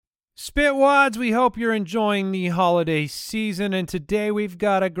Spitwads, we hope you're enjoying the holiday season, and today we've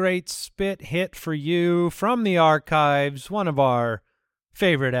got a great spit hit for you from the archives, one of our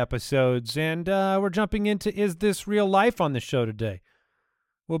favorite episodes, and we're jumping into Is This Real Life on the show today.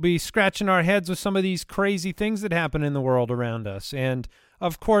 We'll be scratching our heads with some of these crazy things that happen in the world around us, and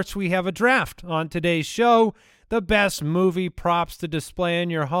of course we have a draft on today's show, the best movie props to display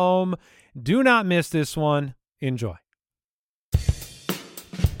in your home. Do not miss this one. Enjoy.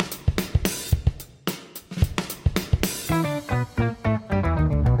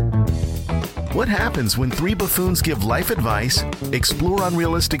 What happens when three buffoons give life advice, explore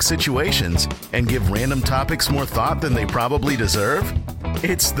unrealistic situations, and give random topics more thought than they probably deserve?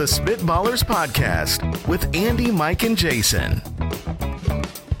 It's the Spitballers Podcast with Andy, Mike, and Jason.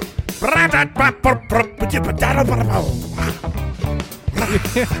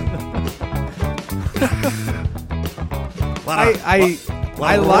 I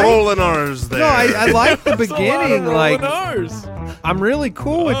like rolling R's there. No, I like the beginning. Like, R's. I'm really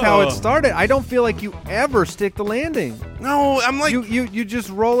cool with how it started. I don't feel like you ever stick the landing. No, I'm like You just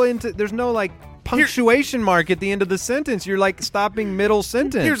roll into. There's no like punctuation mark at the end of the sentence. You're like stopping middle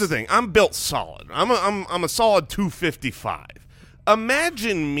sentence. Here's the thing. I'm built solid. I'm a solid 255.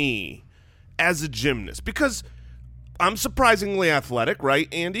 Imagine me as a gymnast because I'm surprisingly athletic, right,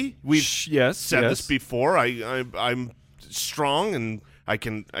 Andy? We've said this before. I'm strong and I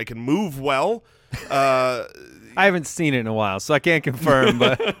can move well. I haven't seen it in a while, so I can't confirm,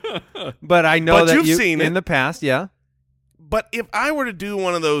 but I know that you've seen it in the past, yeah. But if I were to do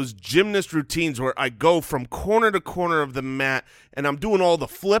one of those gymnast routines where I go from corner to corner of the mat and I'm doing all the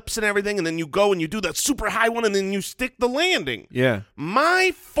flips and everything, and then you go and you do that super high one and then you stick the landing. Yeah.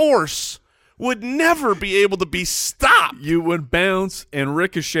 My force would never be able to be stopped. You would bounce and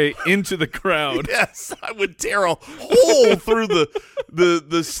ricochet into the crowd. Yes, I would tear a hole through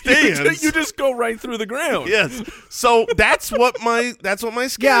the stands. You just go right through the ground. Yes. So that's what my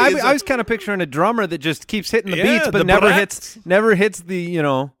skill Yeah, is. I was kind of picturing a drummer that just keeps hitting the Yeah, beats, but the never hits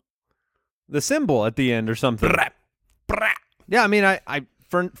the the cymbal at the end or something. Brap, brap. Yeah, I mean, I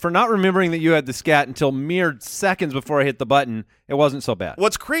for not remembering that you had the scat until mere seconds before I hit the button, it wasn't so bad.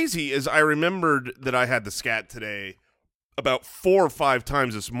 What's crazy is I remembered that I had the scat today about 4 or 5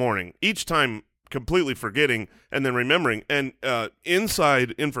 times this morning, each time completely forgetting and then remembering. And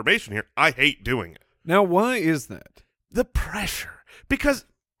inside information here, I hate doing it. Now, why is that? The pressure. Because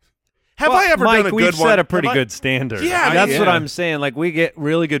have I ever Mike, done a we've good one? set a pretty good standard. Yeah, that's what yeah. I'm saying. Like, we get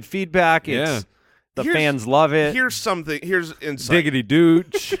really good feedback. The fans love it. Here's insight. Diggity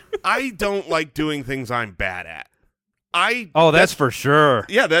dooch. I don't like doing things I'm bad at. That's for sure.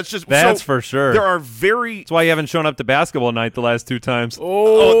 Yeah, that's for sure. There are very. That's why you haven't shown up to basketball night the last 2 times.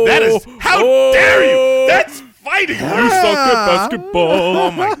 Oh, that is. How dare you? That's fighting. You suck at basketball.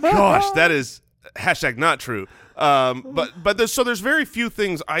 Oh my gosh, that is hashtag not true. But there's very few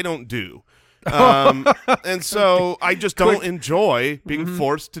things I don't do. And so I just don't enjoy being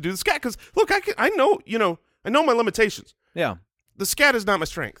forced to do the scat because look, I know my limitations. Yeah. The scat is not my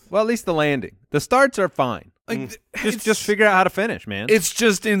strength. Well, at least the landing. The starts are fine. Just figure out how to finish, man. It's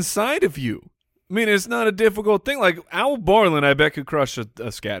just inside of you. I mean, it's not a difficult thing. Like Al Borland, I bet could crush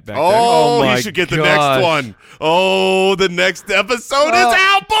a scat back there. Oh, my you should get the gosh. next one. Oh, the next episode is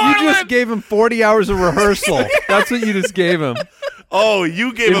Al Borland. You just gave him 40 hours of rehearsal. That's what you just gave him. Oh,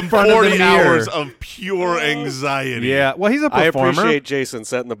 you gave In him front of the 40 mirror. hours of pure anxiety. Yeah. Well, he's a I performer. appreciate Jason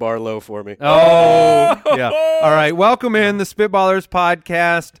setting the bar low for me. Oh, yeah. All right. Welcome in the Spitballers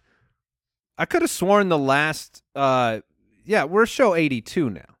Podcast. I could have sworn the last we're show 82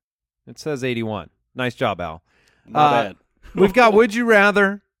 now. It says 81. Nice job, Al. Not bad. We've got Would You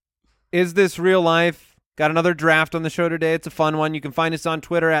Rather? Is This Real Life? Got another draft on the show today. It's a fun one. You can find us on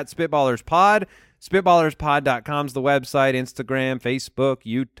Twitter at SpitballersPod. SpitballersPod.com is the website, Instagram, Facebook,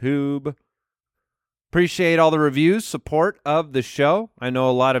 YouTube. Appreciate all the reviews, support of the show. I know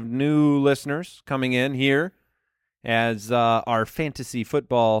a lot of new listeners coming in here as our fantasy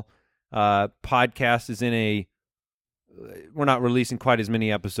football podcast is in a we're not releasing quite as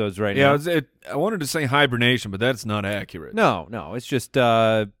many episodes right now. I wanted to say hibernation, but that's not accurate. No. It's just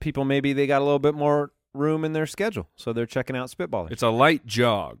people maybe they got a little bit more room in their schedule, so they're checking out Spitballers. It's a light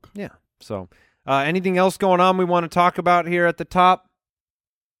jog. Yeah. So anything else going on we want to talk about here at the top?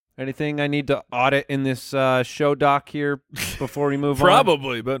 Anything I need to audit in this show doc here before we move on?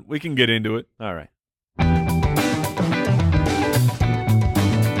 Probably, but we can get into it. All right.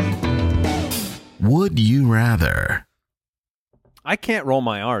 Would you rather? I can't roll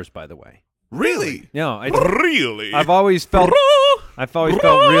my R's, by the way. Really? No, Really? I've always felt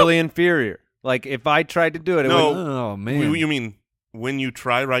really inferior. Like if I tried to do it, it No. wouldn't. Oh man, You mean when you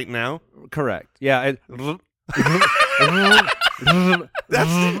try right now? Correct. Yeah.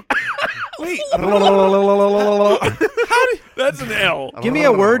 Wait. That's an L. Give me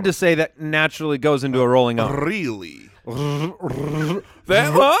a word to say that naturally goes into a rolling R. Really?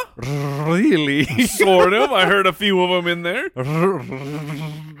 That huh? Really? Sort of. I heard a few of them in there.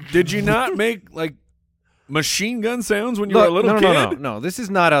 Did you not make like machine gun sounds when you were a little kid? No. This is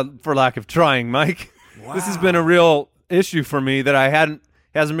not a for lack of trying, Mike. Wow. This has been a real issue for me that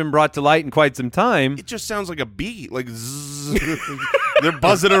hasn't been brought to light in quite some time. It just sounds like a bee. Like zzz. They're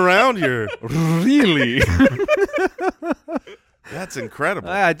buzzing around here. Really? That's incredible.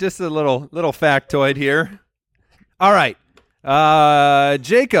 Just a little factoid here. All right.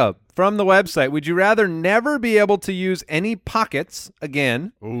 Jacob from the website, would you rather never be able to use any pockets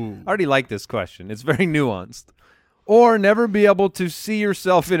again? Ooh. I already like this question. It's very nuanced. Or never be able to see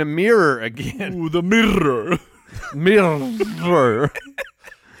yourself in a mirror again? Ooh, the mirror. Mirror.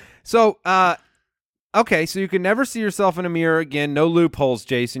 So, okay, so you can never see yourself in a mirror again. No loopholes,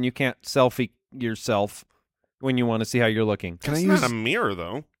 Jason. You can't selfie yourself when you want to see how you're looking. Can I use a mirror,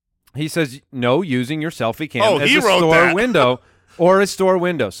 though? He says no using your selfie cam as he a wrote store that. window or a store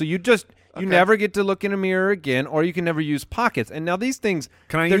window. So you never get to look in a mirror again, or you can never use pockets. And now these things.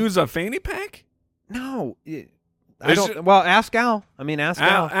 Can I use a fanny pack? No. I don't. Well, ask Al. Ask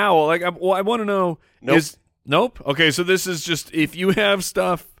Al. Al. Like, I want to know. Nope. Nope. Okay, so this is just if you have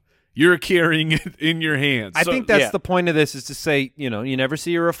stuff, you're carrying it in your hands. I think that's the point of this is to say, you never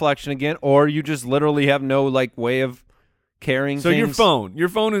see your reflection again, or you just literally have no way of carrying so things. your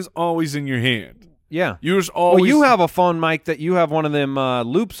phone is always in your hand. Yeah. You're always. Well, you have a phone, Mike, that you have one of them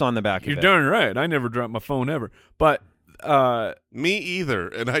loops on the back of it. You're darn right. I never drop my phone ever. But me either,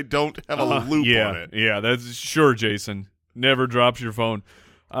 and I don't have a loop on it. Yeah, that's sure, Jason. Never drops your phone.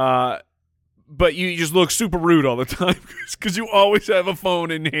 But you just look super rude all the time because you always have a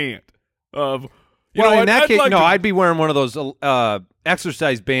phone in hand. I'd be wearing one of those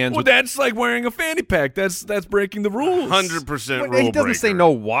exercise bands. Well, that's like wearing a fanny pack. That's breaking the rules. 100% rule It doesn't breaker. say no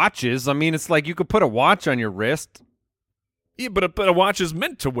watches. It's like you could put a watch on your wrist. Yeah, but a watch is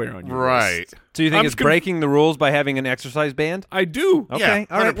meant to wear on your wrist. So you think it's breaking the rules by having an exercise band? I do. Okay,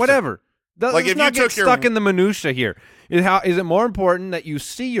 Yeah, all right, 100%. whatever. Like Let's if not you get took your- stuck in the minutia here. Is it more important that you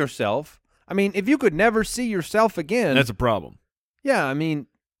see yourself? If you could never see yourself again, That's a problem. yeah.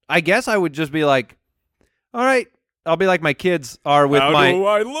 I guess I would just be like, all right. I'll be like my kids are with How do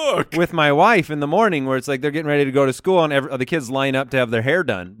I look? with my wife in the morning, where it's like they're getting ready to go to school, and the kids line up to have their hair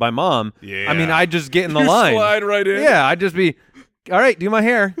done by mom. Yeah. I'd just get in the You line. slide right in. Yeah, I'd just be, all right, do my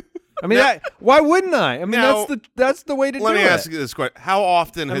hair. Why wouldn't I? Now, that's the way to do it. Let me ask you this question: How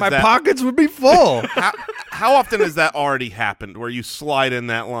often And has my that? pockets would be full. How often has that already happened? Where you slide in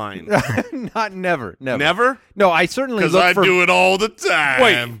that line? Never. Never? No, I certainly Because look I for. do it all the time.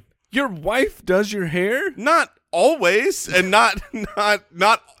 Wait, your wife does your hair? Not always, and not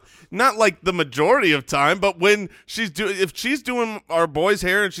like the majority of time, but when if she's doing our boy's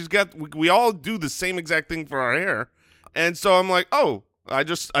hair, and we all do the same exact thing for our hair, and so I'm like, oh, I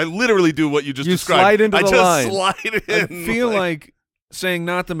literally do what you just You described. slide into I the just line. slide I in. feel like saying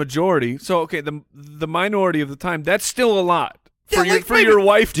not the majority. So okay, the minority of the time, that's still a lot for Yeah, like for maybe- your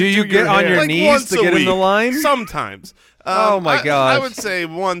wife. Do to you do get your on hair. your like knees once to a get in the week. line? Sometimes. Oh, my gosh. I would say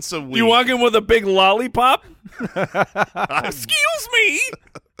once a week. You walk in with a big lollipop? Excuse me.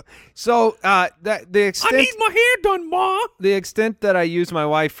 So the extent I need my hair done, Ma. the extent that I use my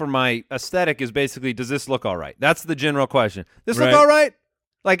wife for my aesthetic is basically, does this look all right? That's the general question. This Right. look all right?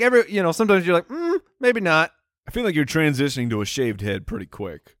 Like sometimes you're like, maybe not. I feel like you're transitioning to a shaved head pretty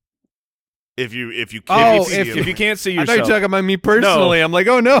quick. If you Oh, see If you can't see I thought you yourself. were talking about me personally. I'm like,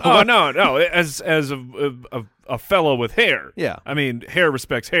 oh no. Oh no. As a fellow with hair. Yeah. I mean, hair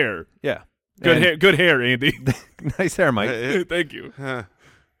respects hair. Yeah. Good hair, Andy. Nice hair, Mike. Thank you. I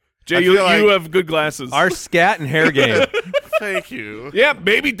Jay, feel you like- have good glasses. Our scat and hair game. Thank you. Yeah,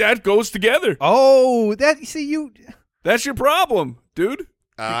 maybe that goes together. Oh, That's your problem, dude.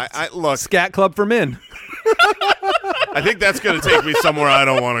 I look. scat club for men. I think that's going to take me somewhere I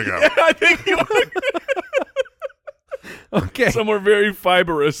don't want to go. I think you Okay. somewhere very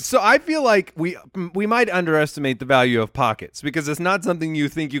fibrous. So I feel like we might underestimate the value of pockets because it's not something you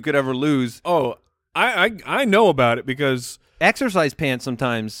think you could ever lose. Oh, I know about it because Exercise pants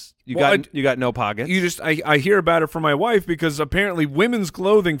sometimes you got no pockets. you just I hear about it from my wife because apparently women's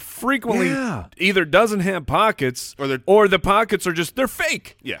clothing frequently Yeah. either doesn't have pockets Or the pockets are just they're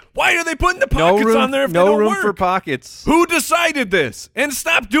fake. Yeah. Why are they putting the no pockets room, on there if no they don't room work? for pockets. Who decided this? And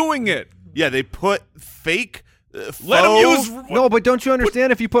stop doing it. Yeah, they put fake. Let them faux- use No, but don't you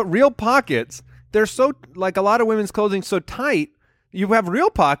understand? If you put real pockets, they're so like a lot of women's clothing so tight You have real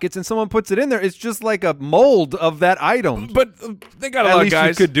pockets, and someone puts it in there. It's just like a mold of that item. But they got a At lot of least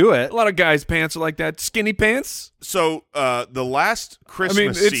guys. you could do it. A lot of guys' pants are like that. Skinny pants. So the last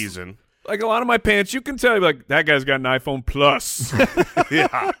Christmas it's- season, Like a lot of my pants, you can tell, like, that guy's got an iPhone Plus.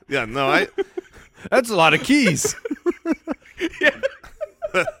 yeah, no, That's a lot of keys.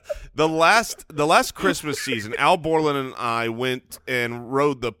 the last Christmas season, Al Borland and I went and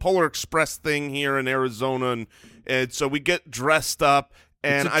rode the Polar Express thing here in Arizona, and so we get dressed up,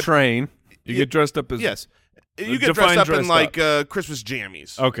 and It's a train. You get dressed up as yes. You get define dressed up in dressed like Christmas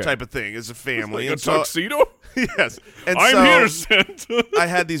jammies, Okay. type of thing as a family. like a and so, tuxedo. yes, and I'm so here, Santa. I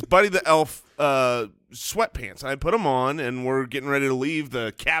had these Buddy the Elf sweatpants. I put them on, and we're getting ready to leave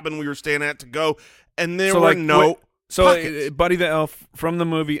the cabin we were staying at to go, and there were no pockets. Buddy the Elf from the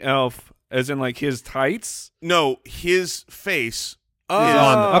movie Elf, as in like his tights. No, his face Oh,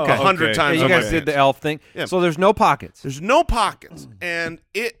 on- okay. 100 Yeah, times you on guys my did the pants. elf thing. Yeah. So there's no pockets. There's no pockets, and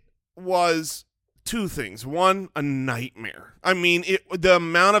it was two things. One, a nightmare. I mean, the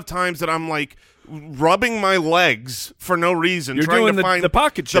amount of times that I'm like rubbing my legs for no reason, You're trying doing to find the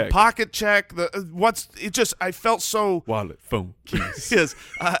pocket check. The pocket check. I felt so. Wallet, phone, keys. Yes,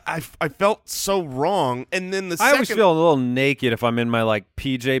 I felt so wrong, and then the I second. always feel a little naked if I'm in my like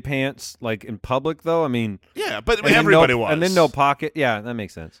PJ pants, like in public. Though I mean, yeah, but and then everybody no, was, and then no pocket. Yeah, that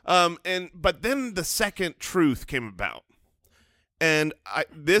makes sense. But then the second truth came about, and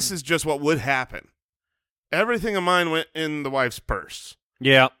this is just what would happen. Everything of mine went in the wife's purse.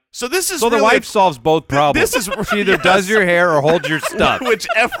 Yeah. So this is So the really, wife solves both problems. This is she either does your hair or holds your stuff.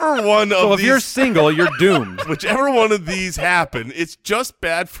 whichever one of So if these, you're single, you're doomed. whichever one of these happen, it's just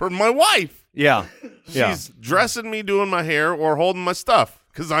bad for my wife. Yeah. Yeah. She's dressing me, doing my hair, or holding my stuff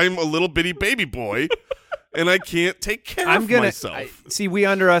because I'm a little bitty baby boy, and I can't take care of myself. See, we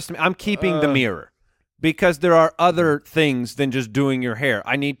underestimate. I'm keeping the mirror because there are other things than just doing your hair.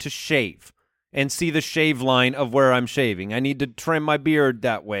 I need to shave and see the shave line of where I'm shaving. I need to trim my beard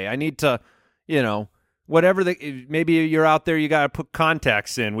that way. I need to, whatever maybe you're out there, you got to put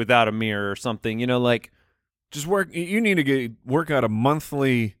contacts in without a mirror or something, like. Just work. You need to work out a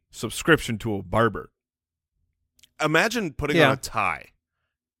monthly subscription to a barber. Imagine putting on a tie,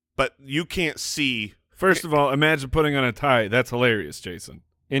 but you can't see. First of all, imagine putting on a tie. That's hilarious, Jason.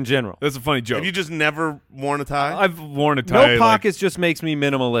 In general. That's a funny joke. Have you just never worn a tie? I've worn a tie. No pockets just makes me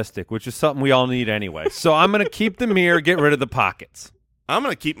minimalistic, which is something we all need anyway. So I'm going to keep the mirror, get rid of the pockets. I'm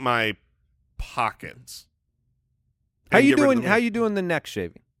going to keep my pockets. How and you get rid of doing? the How mirror. you doing the neck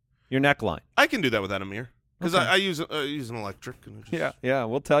shaving? Your neckline. I can do that without a mirror because Okay. I use an electric. And just, Yeah,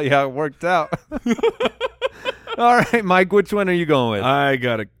 we'll tell you how it worked out. All right, Mike, which one are you going with? I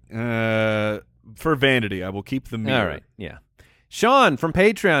got to for vanity. I will keep the mirror. All right, yeah. Sean from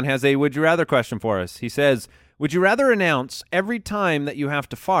Patreon has a would you rather question for us. He says, would you rather announce every time that you have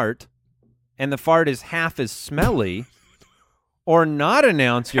to fart and the fart is half as smelly, or not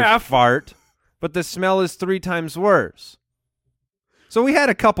announce your fart but the smell is 3 times worse? So we had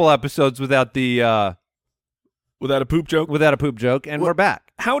a couple episodes without the Without a poop joke. and we're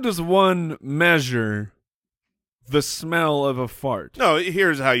back. How does one measure the smell of a fart? No,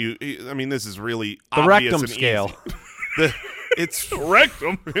 here's how you. I mean, this is really The obvious rectum and scale. easy. It's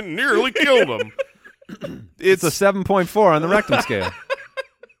rectum. It nearly killed him. It's a 7.4 on the rectum scale.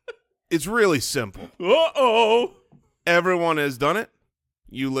 It's really simple. Uh-oh. Everyone has done it.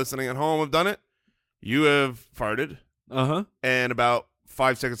 You listening at home have done it. You have farted, Uh-huh. and about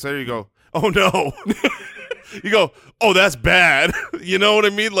 5 seconds later, you go, "Oh no!" You go, "Oh, that's bad." You know what I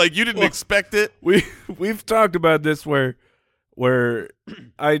mean? Like you didn't expect it. We've talked about this where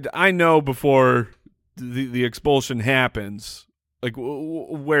I know before the expulsion happens, like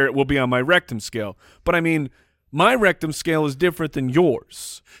where it will be on my rectum scale. But I mean, my rectum scale is different than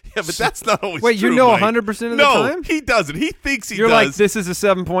yours. Yeah, but that's not always Wait, true. you know Mike. 100% of the No, time? he doesn't. He thinks he You're does. like, this is a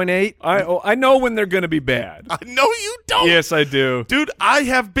 7.8? I know when they're going to be bad. I know you don't. Yes, I do. Dude, I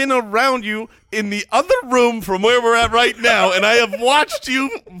have been around you in the other room from where we're at right now, and I have watched you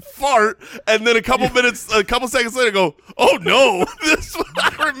fart, and then a couple seconds later go, "Oh no!"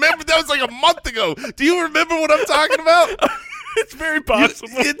 I remember that was like a month ago. Do you remember what I'm talking about? It's very possible.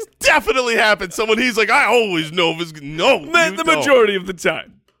 It's definitely happened. Someone he's like, "I always know if it's no." The majority of the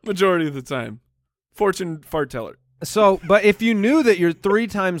time. Majority of the time. Fortune fart teller. So, but if you knew that you're 3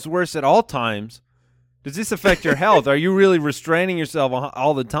 times worse at all times, does this affect your health? Are you really restraining yourself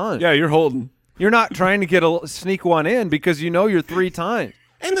all the time? Yeah, you're holding. You're not trying to sneak one in because you know you're 3 times.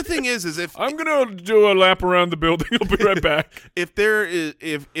 And the thing is if I'm gonna do a lap around the building. I'll be right back. if there is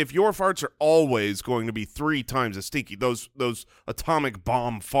if your farts are always going to be 3 times as stinky, those atomic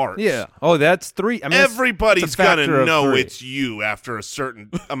bomb farts. Yeah. Oh, that's 3. I mean, Everybody's it's a factor gonna of know 3. it's you after a certain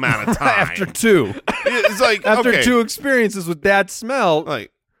amount of time. After 2. It's like After okay, 2 experiences with that smell.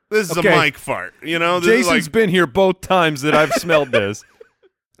 like this is Okay. a Mike fart. You know, this is Jason's like, been here both times that I've smelled this.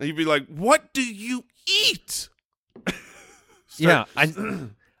 you'd be like, "What do you eat?" Yeah. I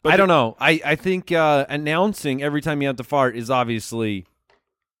don't know. I think announcing every time you have to fart is obviously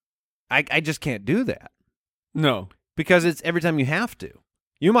I just can't do that No, because it's every time you have to.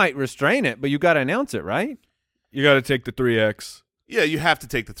 You might restrain it, but you got to announce it, right? you got to take the 3X. Yeah, you have to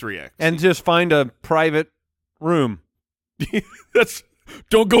take the 3X. And just find a private room.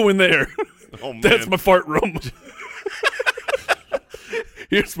 Don't go in there. Oh, man. That's my fart room.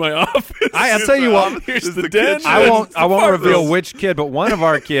 Here's my office. I'll tell you what. Here's This is the the den. kitchen. I won't fart reveal room. which kid, but one of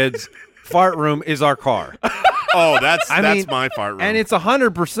our kids' fart room is our car. Oh, that's I mean, my fart room. And it's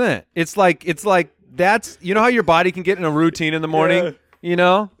 100%. It's like that's how your body can get in a routine in the morning. Yeah. You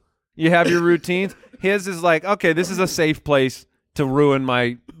know, you have your routines. His is like, okay, this is a safe place to ruin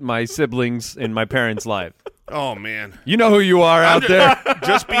my siblings and my parents' life. oh man, You know who you are out there.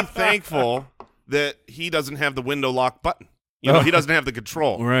 just be thankful that he doesn't have the window lock button. You know, he doesn't have the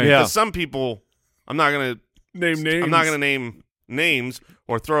control. Right. Yeah. 'Cause some people, I'm not gonna Name names. I'm not gonna name names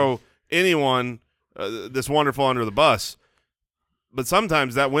or throw anyone this wonderful under the bus. But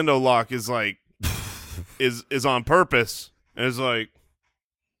sometimes that window lock is like is on purpose, and it's like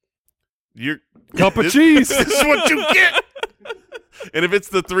you're Cup of this- cheese. This is what you get. And if it's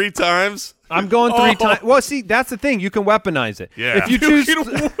the 3 times, I'm going 3 times. Well, see, that's the thing. You can weaponize it. Yeah. If you choose,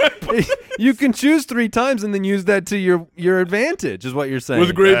 you can choose 3 times and then use that to your advantage. Is what you're saying.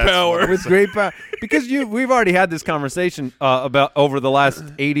 With great That's power. what- With great power, because we've already had this conversation about over the last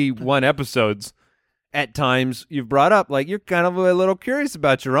 81 episodes. At times, you've brought up like you're kind of a little curious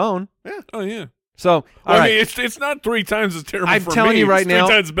about your own. Oh yeah. So, all Well, right. I mean, it's not 3 times as terrible. I'm for telling me. you right It's now,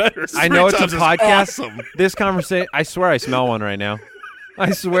 3 times better. I know it's a 3 times is podcast. awesome. This conversation, I swear I smell one right now.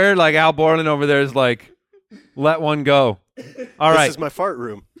 I swear, like Al Borland over there is like, let one go. All right. This is my fart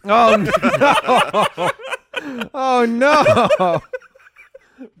room. Oh no! Oh no!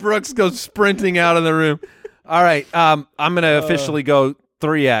 Brooks goes sprinting out of the room. All right, I'm gonna officially go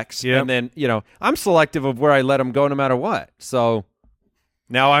 3X, Yep. and then I'm selective of where I let him go, no matter what. So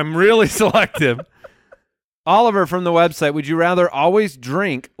now I'm really selective. Oliver from the website: would you rather always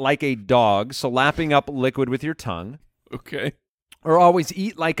drink like a dog, so lapping up liquid with your tongue, Okay. or always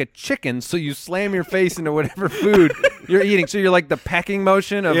eat like a chicken, so you slam your face into whatever food you're eating? So you're like the pecking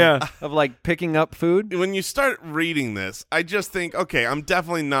motion of Yeah. of like picking up food. when you start reading this, I just think, okay, I'm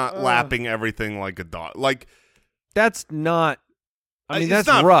definitely not lapping everything like a dog. Like, That's not. I mean, it's that's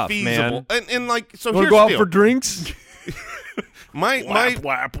not rough, feasible. man. And like, so Want here's to go the out deal. for drinks? my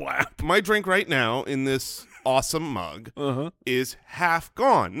Lap. my drink right now in this awesome mug Uh-huh. is half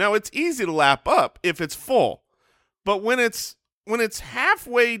gone. Now it's easy to lap up if it's full, but when it's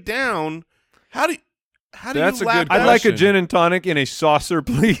halfway down, how do That's you a lap good I'd that? like a question. gin and tonic in a saucer,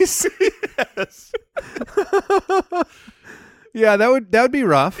 please. Yes. Yeah, that would be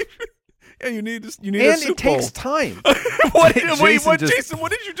rough, Yeah, you need a and soup it takes bowl. time. What? Jason Wait, what, just- Jason?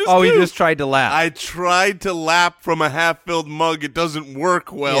 What did you just Oh, do? he just tried to laugh. I tried to lap from a half-filled mug. It doesn't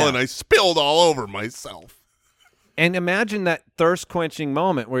work well, Yeah. and I spilled all over myself. And imagine that thirst-quenching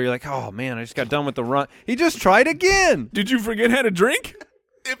moment where you're like, "Oh man, I just got done with the run." He just tried again. Did you forget how to drink?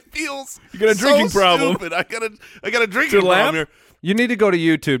 It feels You got a so drinking problem. stupid. I got a drinking To lap? problem here. You need to go to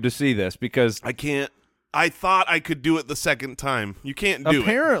YouTube to see this because I can't. I thought I could do it the second time. You can't do it.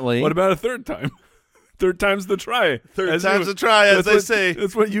 apparently, What about a third time? Third time's the try. Third time's the try, as that's they what- say.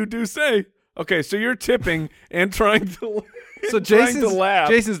 That's what you do say. Okay, so you're tipping and trying to. so trying to laugh.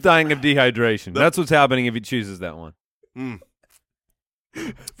 Jason's dying of dehydration. That's what's happening if he chooses that one.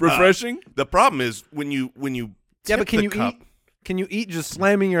 Refreshing. The problem is when you Yeah, tip but can the you cup, eat? Can you eat just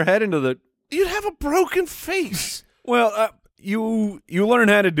slamming your head into the? you'd have a broken face. Well, you learn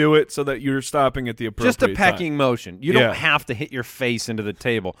how to do it so that you're stopping at the appropriate Just a time. pecking motion. You Yeah. don't have to hit your face into the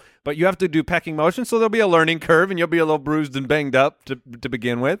table, but you have to do pecking motion. So there'll be a learning curve, and you'll be a little bruised and banged up to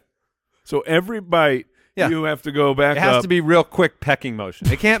begin with. So every bite, Yeah. you have to go back It has up. to be real quick pecking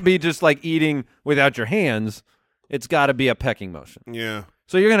motion. It can't be just like eating without your hands. It's got to be a pecking motion. Yeah.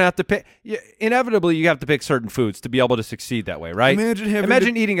 So you're gonna have to pick. Inevitably, you have to pick certain foods to be able to succeed that way, right?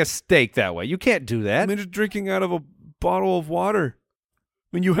 Imagine eating a steak that way. You can't do that. Imagine drinking out of a bottle of water.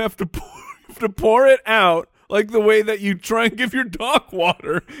 When you have to pour it out like the way that you try and give your dog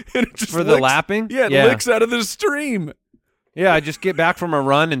water, and it just For the licks- lapping? Yeah, it Yeah. licks out of the stream. Yeah, I just get back from a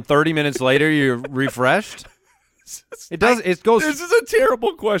run, and 30 minutes later, you're refreshed. It does. It goes. This is a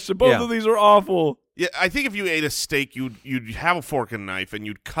terrible question. Both of these are awful. Yeah, I think if you ate a steak, you'd have a fork and knife, and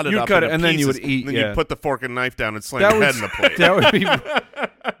you'd cut it up cut into it, and then you pieces, would eat, and then yeah. you'd put the fork and knife down and slam That your head would- in the plate. That would be.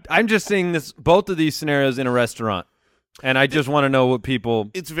 I'm just seeing both of these scenarios in a restaurant, and I just want to know what people.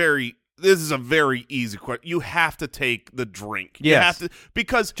 This is a very easy question. You have to take the drink. You Yes. have to,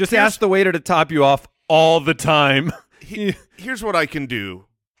 because Just here's- ask the waiter to top you off all the time. Here's what I can do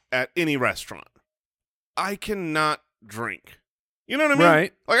at any restaurant. I cannot drink. You know what I mean?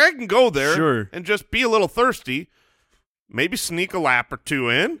 Right. Like, I can go there Sure. and just be a little thirsty, maybe sneak a lap or two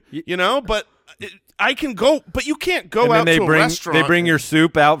in, but I can go, but you can't go And out then to a restaurant. they bring your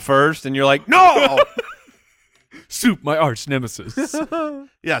soup out first, and you're like, no. Soup, my arch nemesis.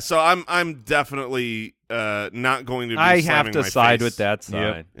 Yeah, so I'm definitely not going to be I have slamming to my side face with that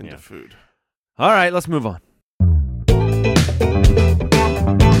side. into Yeah. food. All right, let's move on.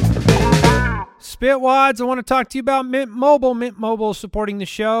 Spitwads, I want to talk to you about Mint Mobile. Mint Mobile is supporting the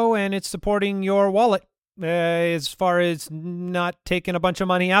show, and it's supporting your wallet as far as not taking a bunch of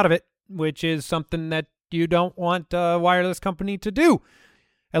money out of it, which is something that you don't want a wireless company to do.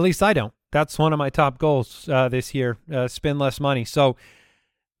 At least I don't. That's one of my top goals this year, spend less money. So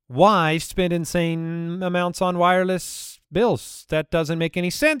why spend insane amounts on wireless bills? That doesn't make any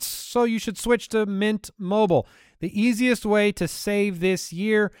sense, so you should switch to Mint Mobile. The easiest way to save this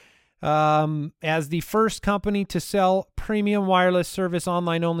year, as the first company to sell premium wireless service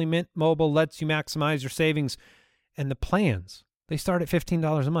online only, Mint Mobile lets you maximize your savings. And the plans, they start at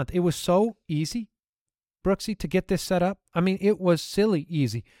 $15 a month. It was so easy, Brooksy, to get this set up. I mean, it was silly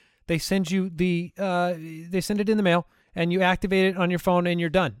easy. They send you they send it in the mail, and you activate it on your phone, and you're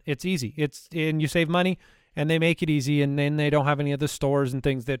done. It's easy. And you save money, and they make it easy, and then they don't have any other stores and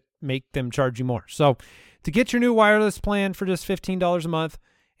things that make them charge you more. So to get your new wireless plan for just $15 a month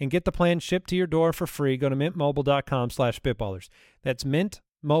and get the plan shipped to your door for free, go to mintmobile.com/spitballers. That's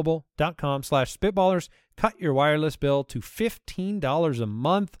mintmobile.com/spitballers. Cut your wireless bill to $15 a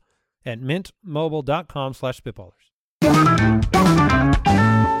month at mintmobile.com/spitballers.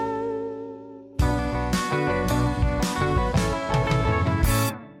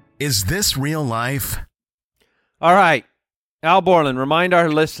 Is this real life? All right. Al Borland, remind our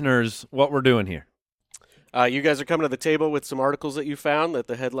listeners what we're doing here. You guys are coming to the table with some articles that you found that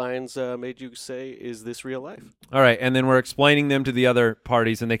the headlines made you say, is this real life? All right, and then we're explaining them to the other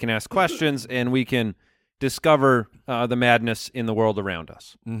parties, and they can ask questions, and we can discover the madness in the world around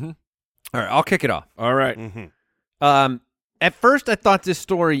us. Mm-hmm. All right, I'll kick it off. All right. Mm-hmm. At first, I thought this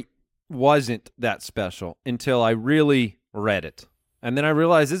story wasn't that special until I really read it, and then I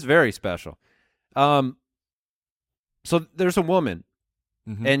realized it's very special. So there's a woman,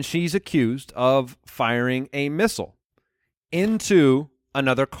 Mm-hmm. and she's accused of firing a missile into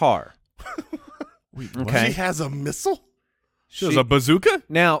another car. Okay. She has a missile? She was a bazooka?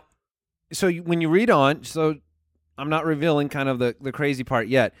 Now, when you read on, so I'm not revealing kind of the crazy part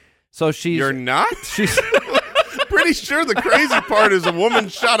yet. So You're not? she's Pretty sure the crazy part is a woman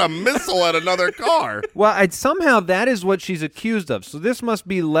shot a missile at another car. well, somehow that is what she's accused of. So this must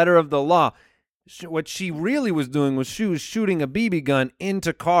be letter of the law. What she really was doing was she was shooting a BB gun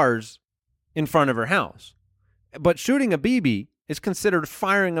into cars in front of her house. But shooting a BB is considered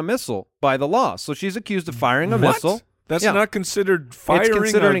firing a missile by the law. So she's accused of firing a missile. That's Yeah. not considered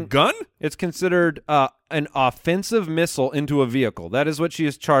firing a gun? It's considered an offensive missile into a vehicle. That is what she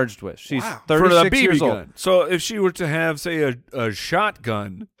is charged with. She's Wow. 36 For the BB years gun. old. So if she were to have, say, a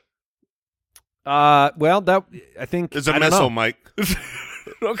shotgun. Well, that I think It's a I don't missile, know. Mike.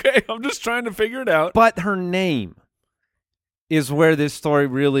 Okay, I'm just trying to figure it out. But her name is where this story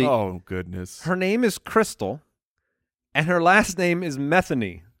really. Oh, goodness. Her name is Crystal, and her last name is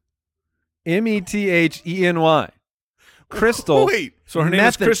Metheny. Metheny. Crystal. Wait. So her name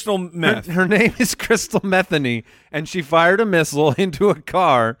is Crystal Meth. Her name is Crystal Metheny, and she fired a missile into a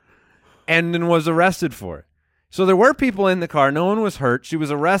car and then was arrested for it. So there were people in the car. No one was hurt. She was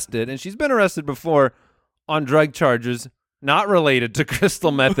arrested, and she's been arrested before on drug charges not related to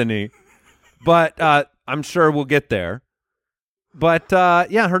Crystal Metheny. But I'm sure we'll get there. But,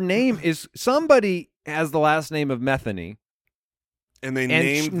 yeah, her name is – somebody has the last name of Metheny, And they and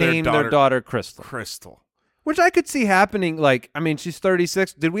named, named their daughter Crystal. Crystal. Which I could see happening. Like, I mean, she's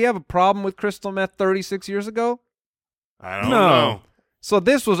 36. Did we have a problem with crystal meth 36 years ago? I don't No. know. So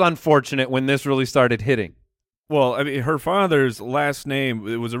this was unfortunate when this really started hitting. Well, I mean, her father's last name,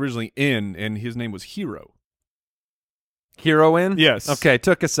 it was originally In, and his name was Hero. Heroine? Yes. Okay,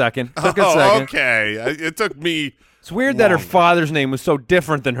 took a second. Okay. It took me It's weird that her father's name was so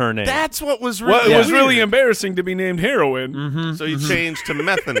different than her name. That's what was really Well, it was weird. really embarrassing to be named Heroin. So he changed to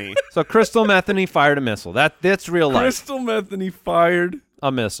Methany. So Crystal Metheny fired a missile. That's real life. Crystal Metheny fired.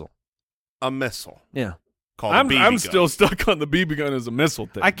 A missile. A missile Yeah. called I'm a BB gun. still stuck on the BB gun as a missile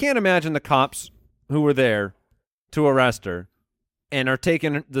thing. I can't imagine the cops who were there to arrest her and are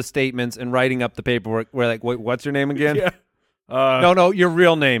taking the statements and writing up the paperwork. We're like, wait, what's your name again? Yeah. No, your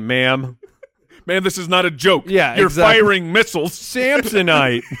real name, ma'am. Man, this is not a joke. Yeah, You're exactly. firing missiles.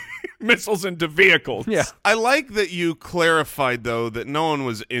 Samsonite. Missiles into vehicles. Yeah. I like that you clarified, though, that no one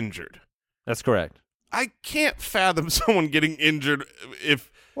was injured. That's correct. I can't fathom someone getting injured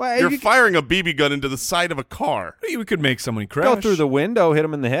if Well, you're you firing a BB gun into the side of a car. We could make someone crash. go through the window, hit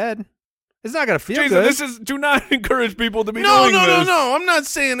him in the head. It's not going to feel Jason, good. do not encourage people to be No, doing this. no. I'm not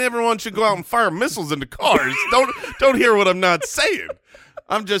saying everyone should go out and fire missiles into cars. Don't hear what I'm not saying.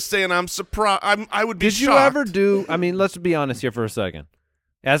 I'm just saying I'm surprised. I would be Did you shocked. ever do, I mean, let's be honest here for a second.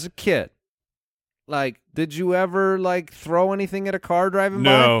 As a kid, like, did you ever, like, throw anything at a car driving by?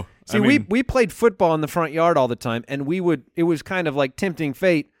 No. See, I mean- we played football in the front yard all the time, and it was kind of like tempting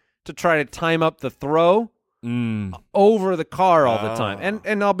fate to try to time up the throw over the car all the time.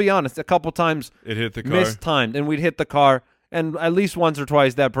 And I'll be honest, a couple times It hit the car. mistimed, and we'd hit the car, and at least once or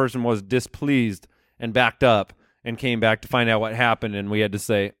twice that person was displeased and backed up and came back to find out what happened, and we had to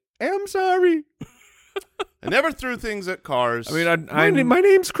say, I'm sorry. I never threw things at cars. I mean, My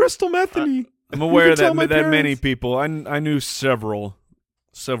name's Crystal Metheny. I'm aware can tell that my that many parents. people. I knew several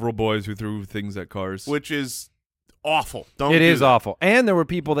boys who threw things at cars. which is awful. Don't. It do is that. awful. And there were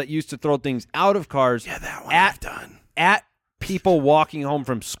people that used to throw things out of cars That one at I've done. at people walking home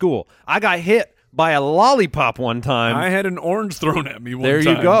from school. I got hit by a lollipop one time. I had an orange thrown at me one There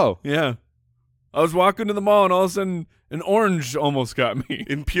time. you go. Yeah. I was walking to the mall, and all of a sudden, an orange almost got me.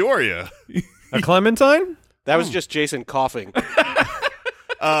 In Peoria. A clementine? That was just Jason coughing.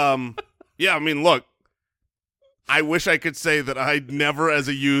 Yeah, I mean, look, I wish I could say that I never as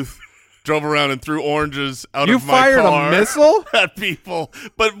a youth drove around and threw oranges out You of my fired car a missile? at people.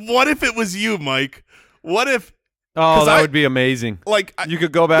 But what if it was you, Mike? What if, Oh, 'Cause that I- would be amazing. like, You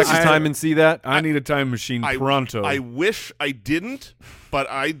could go back in I- time and see that. I need a time machine pronto. I wish I didn't, but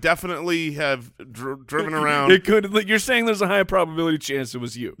I definitely have driven around It could. Like, you're saying there's a high probability chance it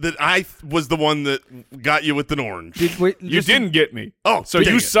was you. that I was the one that got you with an orange. You didn't get me. Oh, So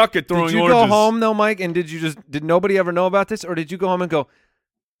dang you it. suck at throwing Did you oranges. go home though, Mike? And did nobody ever know about this, or did you go home and go,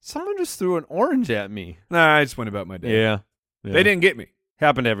 someone just threw an orange at me? Nah, I just went about my day. Yeah. They didn't get me.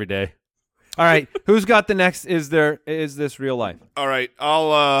 Happened every day. All right, who's got the next? Is this real life? All right,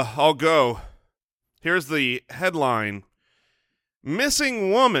 I'll go. Here's the headline: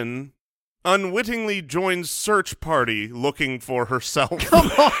 Missing woman unwittingly joins search party looking for herself.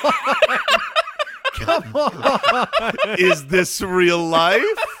 Is this real life?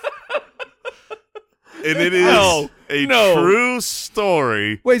 And it is No, a no. true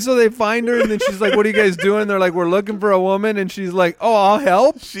story. Wait, so they find her, and then she's like, "What are you guys doing?" They're like, "We're looking for a woman," and she's like, "Oh, I'll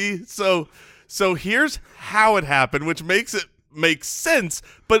help." So here's how it happened, which makes it make sense.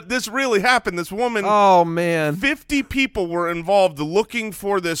 But this really happened. This woman, Oh man. 50 people were involved looking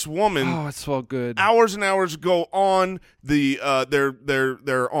for this woman. Oh, it's so good. Hours and hours go on.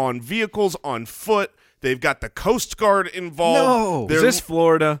 They're on vehicles, on foot. They've got the Coast Guard involved. No. They're- Is this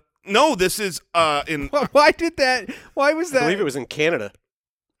Florida? no, this is in Why did that? Why was I that? believe it was in Canada.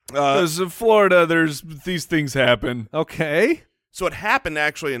 Because in Florida, there's these things happen. Okay. so it happened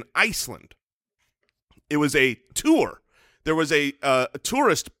actually in Iceland. It was a tour. There was a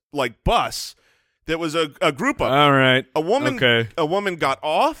tourist like bus that was a group of All right. a woman. Okay. A woman got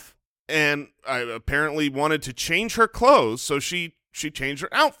off and apparently wanted to change her clothes, so she changed her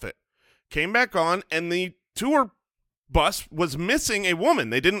outfit, came back on, and the tour bus was missing a woman.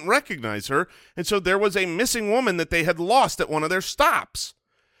 They didn't recognize her, and so there was a missing woman that they had lost at one of their stops,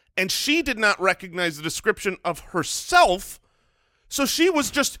 and she did not recognize the description of herself. So she was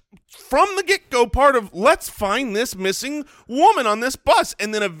just, from the get-go, part of, let's find this missing woman on this bus.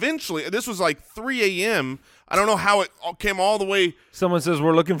 And then eventually, this was like 3 a.m., I don't know how it came all the way. Someone says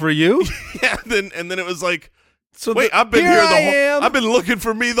we're looking for you. Yeah, and then it was like, So wait, I've been Here here I the whole. am. I've been looking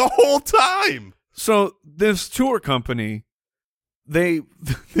for me the whole time. So this tour company, they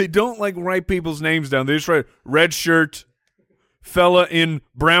don't like write people's names down. They just write red shirt, fella in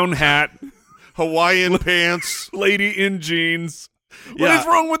brown hat, Hawaiian pants. lady in jeans. What Yeah. is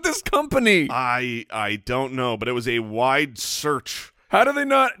wrong with this company? I don't know, but it was a wide search. How do they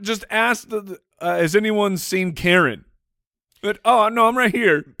not just ask has anyone seen Karen? But, oh, no, I'm right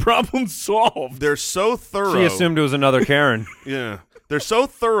here. Problem solved. They're so thorough. She assumed it was another Karen. Yeah. They're so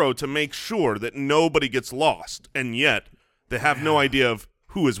thorough to make sure that nobody gets lost, and yet they have no idea of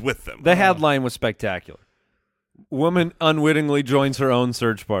who is with them. The headline was spectacular. Woman unwittingly joins her own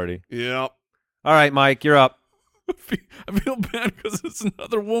search party. Yeah. All right, Mike, you're up. I feel bad because it's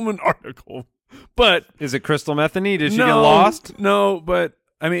another woman article. But Is it crystal methany? Did she no, get lost? No, but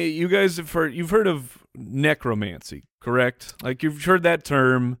I mean, you guys you've heard of necromancy, correct? Like you've heard that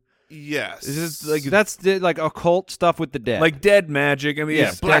term. Yes. Is this like That's like occult stuff with the dead. like dead magic? I mean, Yeah,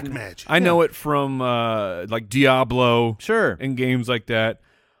 it's black dead- magic. I know it from like Diablo sure. and games like that.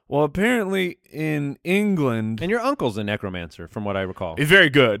 Well, apparently in England, And your uncle's a necromancer, from what I recall. it's very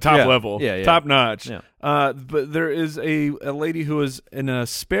good, top Yeah. level, Yeah. top notch. Yeah. But there is a lady who is an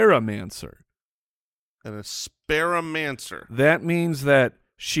asparamancer. An asparamancer. That means that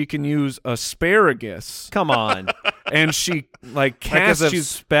she can use asparagus, Come on. and she like As casts. a she's-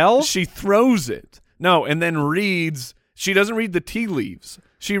 spell? She throws it. No, and then reads. She doesn't read the tea leaves.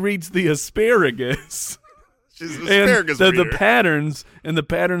 She reads the asparagus. She's an And asparagus the reader. patterns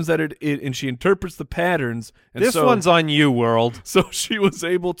that it and she interprets the patterns. And This so, one's on you, world. so she was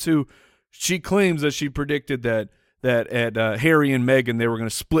able to. She claims that she predicted that at Harry and Meghan they were going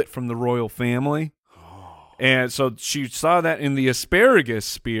to split from the royal family, and so she saw that in the asparagus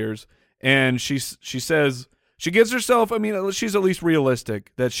spears, and she says she gives herself. I mean, she's at least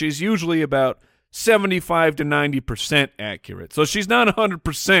realistic that she's usually about 75 to 90% accurate. So she's not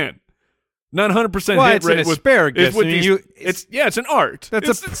 100%. Not 100% Well, hit it's an rate with asparagus. with I mean, these- you- it's an art.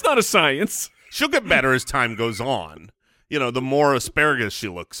 That's It's not a science. She'll get better as time goes on. You know, the more asparagus she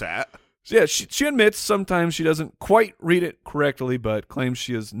looks at. So yeah, she admits sometimes she doesn't quite read it correctly, but claims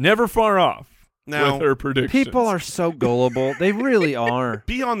she is never far off Now, with her predictions. People are so gullible. They really are.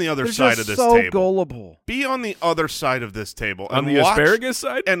 be on the other They're side just of this so table. gullible. Be on the other side of this table. on and the watch- asparagus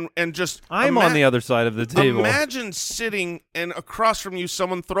side. And just I'm on the other side of the table. Imagine sitting and across from you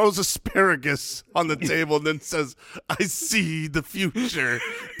someone throws asparagus on the table and then says, I see the future.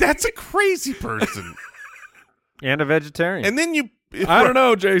 That's a crazy person. And a vegetarian. And then you I don't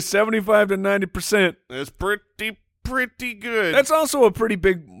know, Jay. 75 to 90%. It's pretty good. That's also a pretty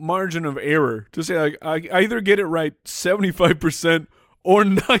big margin of error to say. Like, I either get it right 75% or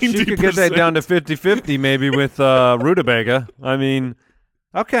 90%. She could get that down to 50-50 maybe with rutabaga. I mean,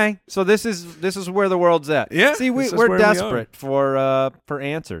 okay. So this is where the world's at. Yeah, See, this is we're where we are. desperate for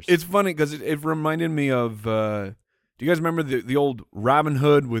answers. It's funny because it reminded me of. Do you guys remember the old Robin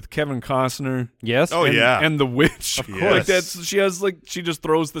Hood with Kevin Costner? yes. Oh, and, yeah. and the witch. Of Like course. that's she just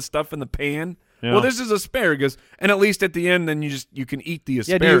throws the stuff in the pan. Yeah. Well, this is asparagus, and at least at the end, then you can eat the Yeah.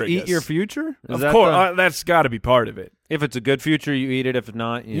 asparagus. Do you eat your future? Is Of that course, the- that's got to be part of it. if it's a good future, you eat it. If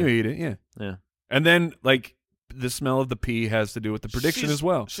not, You eat it, yeah. Yeah. And then like the smell of the pea has to do with the prediction She's- as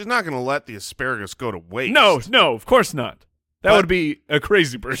well. She's not going to let the asparagus go to waste. No, of course not. That But- would be a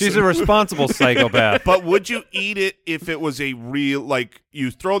crazy person. She's a responsible psychopath. But would you eat it if it was a real, like, you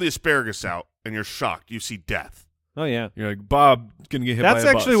throw the asparagus out and you're shocked, you see death. Oh yeah. You're like, Bob gonna get hit by That's a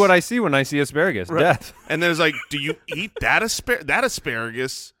actually bus. what I see when I see asparagus. Right. Death. And then it's like, do you eat that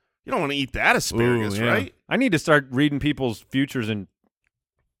asparagus? You don't want to eat that asparagus, Ooh, yeah. right? I need to start reading people's futures in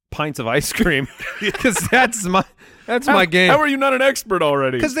pints of ice cream because that's my game. How are you not an expert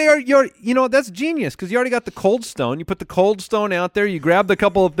already? Because that's genius. Because you already got the cold stone. You put the cold stone out there. You grab the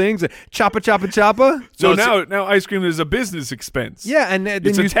couple of things, and choppa. So No, now ice cream is a business expense. Yeah, and then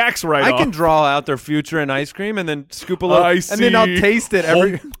It's a tax write-off. I can draw out their future in ice cream, and then scoop a little, I and then I'll see. taste it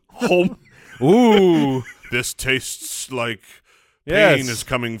every. Home. Ooh, This tastes like Yes. pain is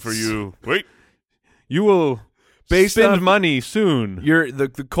coming for you. Wait. you will Based spend on- money soon. You're the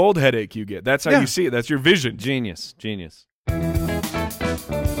cold headache you get. That's how Yeah. you see it. That's your vision. Genius.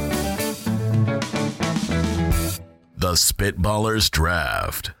 The Spitballers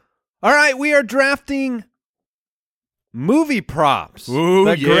Draft. All right, we are drafting movie props. Ooh,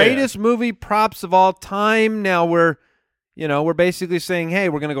 the yeah. greatest movie props of all time. Now we're basically saying, hey,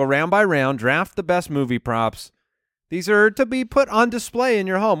 we're going to go round by round, draft the best movie props. These are to be put on display in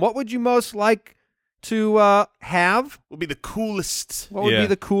your home. What would you most like to have? Will be the coolest. What would Yeah. be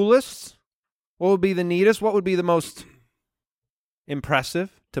the coolest? What would be the neatest? What would be the most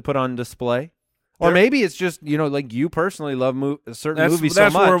impressive to put on display? Or There- maybe it's just, like you personally love a certain That's movie so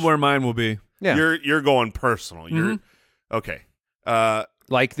that's much. where mine will be. Yeah. You're going personal. You're okay.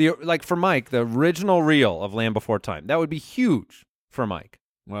 Like for Mike, the original reel of Land Before Time. That would be huge for Mike.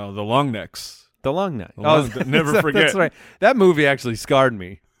 Well, the long necks. The Long Neck. The Long- never forget. That's right. That movie actually scarred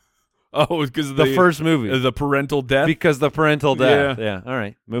me. Oh, because of The first movie. the parental death. Because the parental death. Yeah. All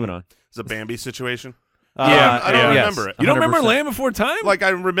right. Moving on. It's a Bambi situation. I don't remember it. You don't remember 100%. Land Before Time? Like I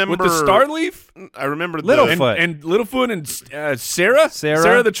remember with the Starleaf? I remember Littlefoot. And Littlefoot and Sarah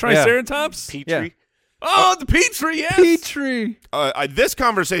the Triceratops? Petrie. Oh, the Petrie, yes. Petrie. This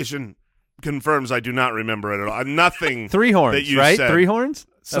conversation confirms I do not remember it at all. Nothing. Three horns, that you right? said. 3 horns?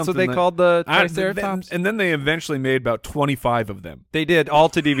 That's Something what they like- called the I- Triceratops? and then they eventually made about 25 of them. They did, all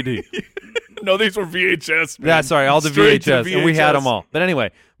to DVD. No, these were VHS. Man. Yeah, sorry, all the Straight to VHS, and we had VHS. them all. But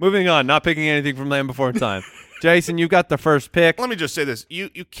anyway, moving on, not picking anything from Land Before Time. Jason, you've got the first pick. Let me just say this: you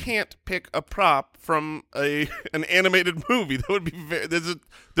can't pick a prop from an animated movie. That would be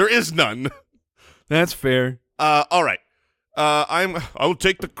there is none. That's fair. All right. I'll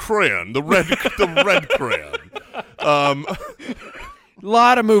take the crayon, the red crayon. A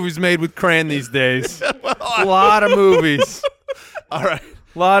lot of movies made with crayon these days. A lot of movies. All right.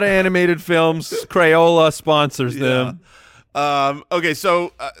 A lot of animated films. Crayola sponsors them. Okay,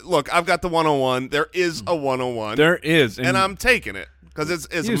 so look, I've got the 101. There is a 101. There is. and I'm taking it because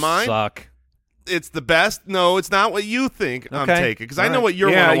it's You mine. suck. It's the best. No, it's not what you think I'm Okay. taking because I All know right. what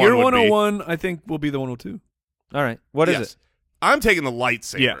your yeah, 101 your would be. 101, I think, will be the 102. All right. What is Yes. it? I'm taking the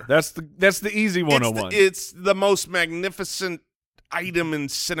lightsaber. Yeah, that's the easy 101. It's the most magnificent item in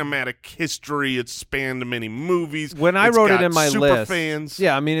cinematic history. It's spanned many movies. When I It's wrote it got in my super list. fans.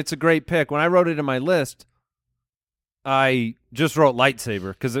 Yeah, I mean, it's a great pick. When I wrote it in my list, I just wrote lightsaber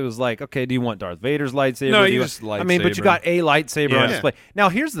because it was like, okay, do you want Darth Vader's lightsaber? No, Do you want- just I mean, but you lightsaber. got a lightsaber on Yeah. display. Now,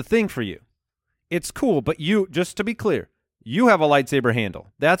 here's the thing for you. It's cool, but you, just to be clear, you have a lightsaber handle.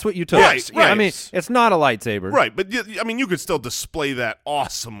 That's what you took. Right, I right. mean, it's not a lightsaber. Right, but I mean, you could still display that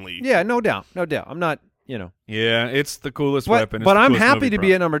awesomely. Yeah, no doubt. No doubt. I'm not, you know. yeah, it's the coolest But, weapon. It's but the I'm coolest happy movie to prop.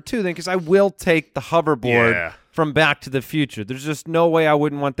 be at number 2 then because I will take the hoverboard Yeah. from Back to the Future. There's just no way I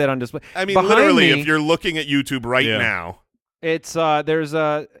wouldn't want that on display. I mean, Behind literally, me, if you're looking at YouTube right Yeah. now, it's there's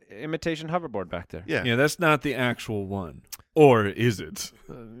a imitation hoverboard back there. yeah. Yeah, that's not the actual one. Or is it?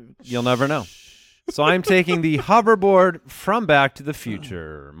 You'll never know. So I'm taking the hoverboard from Back to the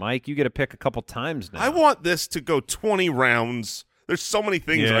Future. Mike, you get to pick a couple times now. I want this to go 20 rounds. There's so many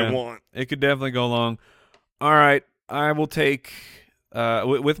things I Yeah. want. It could definitely go long. All right, I will take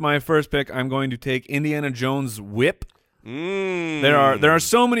with my first pick. I'm going to take Indiana Jones whip. There are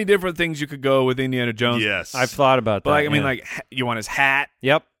so many different things you could go with Indiana Jones. Yes. I've thought about that. But like, I mean, yeah. like you want his hat.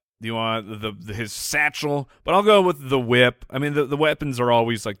 Yep. You want his satchel. But I'll go with the whip. I mean, the weapons are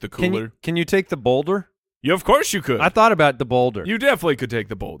always like the cooler. Can you take the boulder? Yeah, of course you could. I thought about the boulder. You definitely could take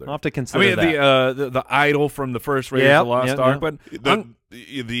the boulder. I'll have to I consider mean, that. the idol from the first Raiders Yep, of the Lost yep, Ark, yep. but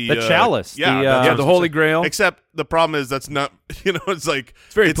The chalice, Yeah, the, that's yeah, what the I'm Holy saying. Grail. Except the problem is that's not, it's like.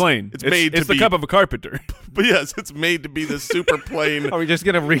 It's very plain. It's made to the be. cup of a carpenter. But yes, it's made to be the super plain. Are we just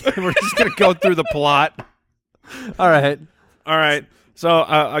gonna we're just gonna go through the plot? All right. All right. So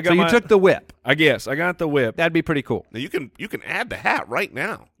I got So you my, took the whip. I guess I got the whip. That'd be pretty cool. Now you can add the hat right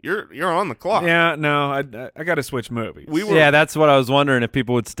now. You're on the clock. Yeah, no, I got to switch movies. We were. Yeah, that's what I was wondering if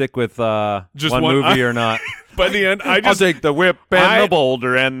people would stick with Just one one- movie or not. By the end, I I'll just take the whip and I- the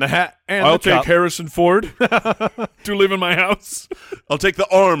boulder and the hat and I'll the take chop. Harrison Ford to live in my house. I'll take the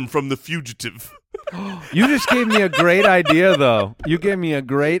arm from the fugitive. You just gave me a great idea, though. You gave me a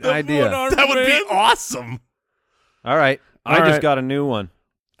great idea. one-armed That would be man. awesome. All right. I All just right. got a new one.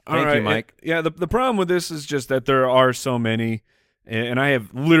 All Thank you, right. Mike. Yeah, the problem with this is just that there are so many, and I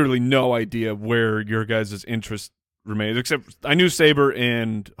have literally no idea where your guys' interest remains. Except I knew Saber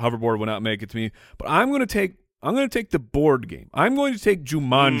and Hoverboard would not make it to me, but I'm going to take the board game. I'm going to take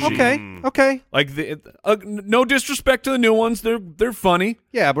Jumanji. Okay. Okay. Like no disrespect to the new ones, they're funny,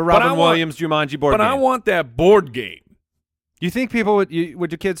 Yeah, but I Robin want- Williams, Jumanji board but game. I want that board game. You think people would your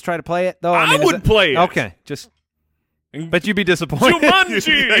kids try to play it though? I is would it- play it. Okay, just. But you'd be disappointed.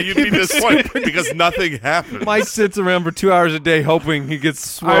 Jumanji. Yeah, you'd be disappointed because nothing happened. Mike sits around for 2 hours a day hoping he gets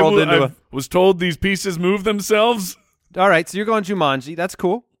swirled into a. was told these pieces move themselves. All right, so you're going Jumanji. That's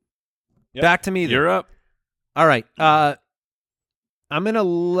cool. Yep. Back to me. Then. You're up. All right. I'm gonna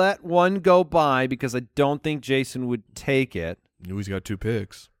let one go by because I don't think Jason would take it. He's got 2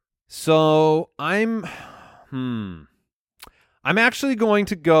 picks. So I'm actually going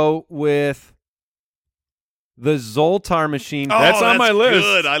to go with the Zoltar machine Oh, That's on my list.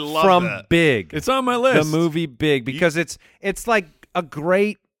 Good. I love from that. Big. It's on my list. The movie Big because it's like a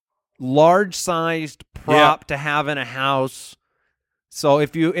great large-sized prop to have in a house. So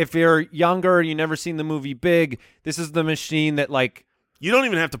if you're younger and you've never seen the movie Big, this is the machine that like You don't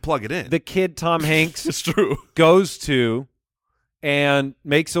even have to plug it in. the kid Tom Hanks It's true. goes to and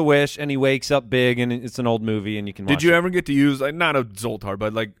makes a wish, and he wakes up big, and it's an old movie, and you can watch Did you it. ever get to use not a Zoltar,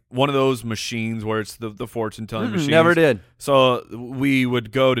 but like one of those machines where it's the fortune telling machines? Never did. So we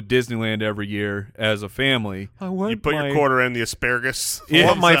would go to Disneyland every year as a family. You put your quarter in the asparagus. I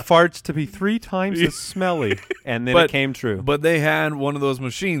want my farts to be 3 times as smelly, and then it came true. But they had one of those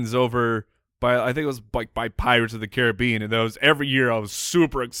machines over by, I think it was like by Pirates of the Caribbean, and those every year I was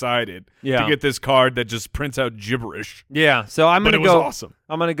super excited to get this card that just prints out gibberish. Yeah, so I'm But gonna it was go. awesome.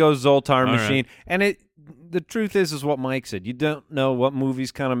 I'm gonna go Zoltar All machine, and the truth is what Mike said. You don't know what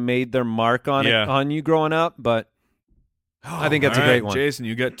movies kind of made their mark on it on you growing up, but I think that's a great one. Jason,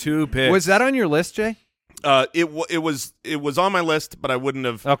 you got 2 picks. Was that on your list, Jay? It was on my list, but I wouldn't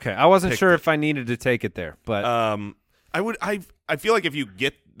have. Okay, I wasn't picked sure it. if I needed to take it there, but I feel like if you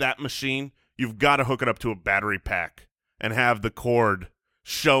get that machine, you've got to hook it up to a battery pack and have the cord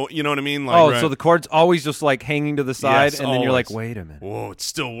show. You know what I mean? Like, so the cord's always just like hanging to the side, Yes, and then you're like, always. wait a minute, whoa, it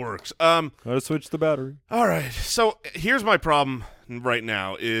still works. gotta switch the battery. All right. So here's my problem right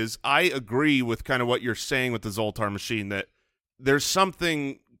now is I agree with kind of what you're saying with the Zoltar machine, that there's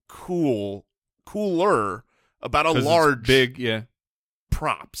something cooler about a 'Cause it's large big,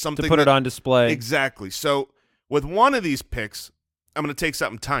 prop, something To put it on display. Exactly. So with one of these picks, I'm going to take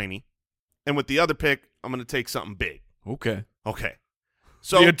something tiny, and with the other pick, I'm going to take something big. Okay. Okay.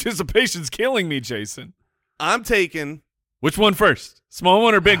 So The anticipation's killing me, Jason. I'm taking Which one first? Small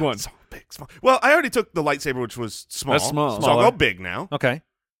one or big one? big, small. Well, I already took the lightsaber, which was small. That's small. So I'll Smaller. go big now. Okay.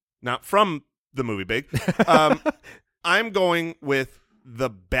 Not from the movie Big. I'm going with the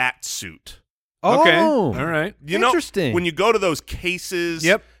bat suit. Okay. Oh, All right. You know, Interesting. when you go to those cases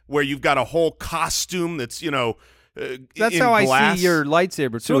where you've got a whole costume that's, that's in how glass. I see your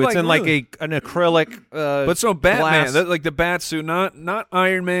lightsaber too. So, it's like, in like really? an acrylic. But so Batman, glass. like the bat suit, not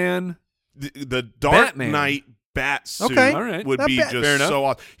Iron Man. The Dark Batman. Knight bat suit Okay. All right. would Not be bad. just Fair enough. so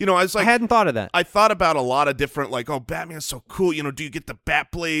awesome. I was I like, hadn't thought of that. I thought about a lot of different, like, oh, Batman's so cool. Do you get the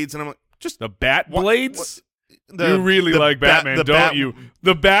bat blades? And I'm like, just The bat What- blades? the- You really the like bat- Batman, the don't bat- you?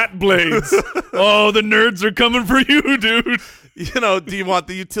 The bat blades. Oh, the nerds are coming for you, dude. Do you want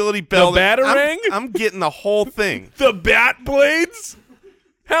the utility belt? Batarang? I'm getting the whole thing. The bat blades?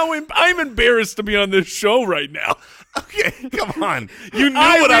 I'm embarrassed to be on this show right now. Okay, come on. You knew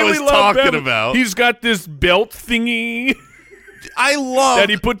what I was really love talking Batman. about. He's got this belt thingy I love that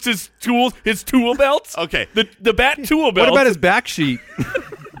he puts his tool belts. Okay. The bat tool belt. What about his back sheet?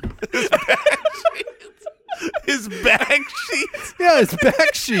 his bag sheets. Yeah, his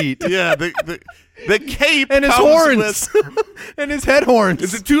back sheet Yeah, the cape and his comes horns with- and his head horns.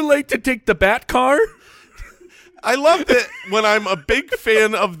 Is it too late to take the bat car? I love that when I'm a big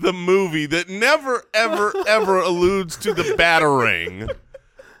fan of the movie that never, ever, ever alludes to the Batarang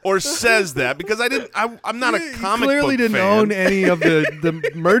or says that, because I'm not a comic clearly book didn't fan. own any of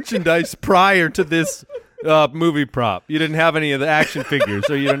the merchandise prior to this movie prop. You didn't have any of the action figures,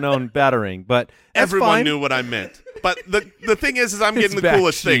 so you didn't own Batarang. But that's Everyone fine. knew what I meant. But the thing is I'm His getting the back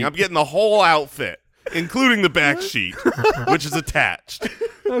coolest thing. sheet. I'm getting the whole outfit, including the back sheet, which is attached.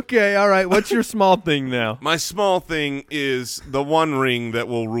 Okay, all right. What's your small thing now? My small thing is the one ring that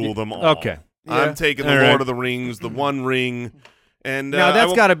will rule them all. Okay. I'm taking the All right. Lord of the Rings, the one ring. And Now I that's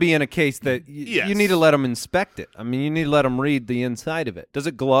will- got to be in a case that Yes. you need to let them inspect it. I mean, you need to let them read the inside of it. Does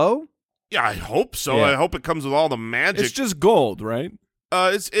it glow? Yeah, I hope so. Yeah. I hope it comes with all the magic. It's just gold, right?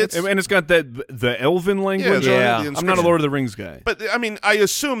 It's And it's got the elven language. Yeah. on the it. I'm not a inscription. Lord of the Rings guy. But I mean, I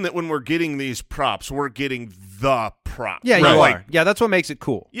assume that when we're getting these props, we're getting the prop. Yeah, Right. you Like, are. Yeah, that's what makes it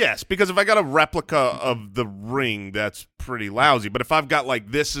cool. yes, because if I got a replica of the ring, that's pretty lousy. But if I've got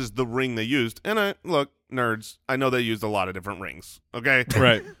like this is the ring they used, and look, nerds, I know they used a lot of different rings. Okay,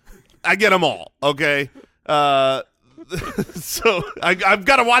 Right. I get them all. Okay, so I've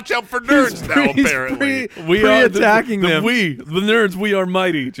got to watch out for nerds now. He's Apparently, pre-attacking them. The nerds, we are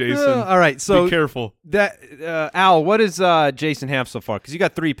mighty, Jason. All right, so Be careful. that Al, what does Jason have so far? Because you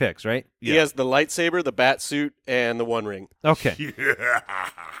got 3 picks, right? He has the lightsaber, the bat suit, and the One Ring. Okay.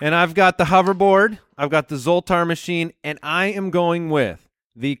 And I've got the hoverboard, I've got the Zoltar machine, and I am going with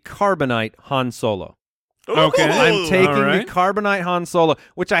the Carbonite Han Solo. Okay. I'm taking All right. the Carbonite Han Solo,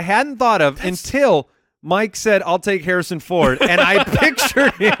 which I hadn't thought of until Mike said, I'll take Harrison Ford. And I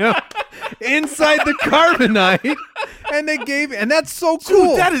pictured him inside the Carbonite, and that's so cool.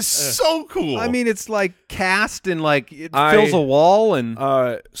 Dude, that is so cool. I mean, it's like cast and like it I- fills a wall and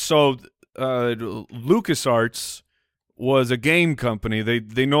So LucasArts was a game company.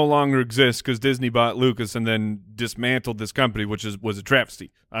 They no longer exist because Disney bought Lucas and then dismantled this company, which was a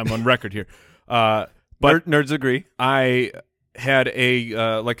travesty. I'm on record here. But nerds agree. I had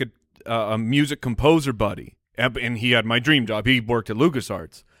a music composer buddy and he had my dream job. He worked at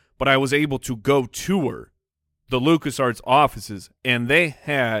LucasArts, but I was able to go tour the LucasArts offices, and they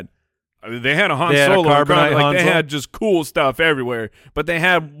had a Han Solo, Carbonite Han they Solo? had just cool stuff everywhere. But they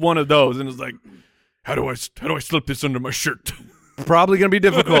had one of those, and it was like, how do I slip this under my shirt? Probably going to be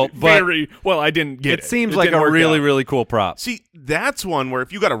difficult, but Very well. I didn't get it. it seems like didn't a work really, out. really cool prop. See, that's one where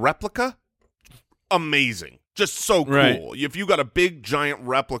if you got a replica, amazing. Just so cool. Right. If you got a big, giant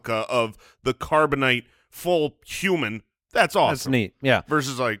replica of the Carbonite full human, that's awesome. That's neat. Yeah.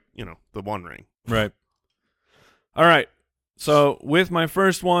 Versus, like, the One Ring. Right. All right. So with my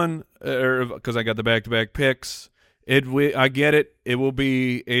first one, because I got the back-to-back picks, I get it. It will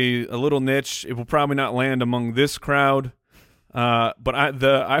be a little niche. It will probably not land among this crowd, but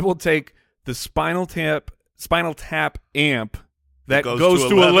I will take the Spinal Tap amp that goes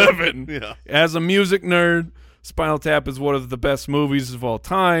to 11. Yeah. As a music nerd, Spinal Tap is one of the best movies of all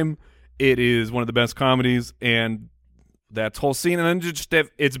time. It is one of the best comedies, and that whole scene. And then just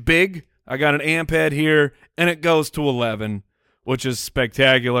it's big. I got an amp head here, and it goes to 11, which is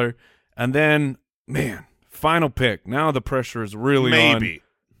spectacular. And then, man, final pick. Now the pressure is really Maybe.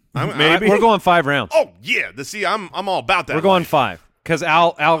 on. Maybe. We're going 5 rounds. Oh, yeah. I'm all about that. We're going 5 because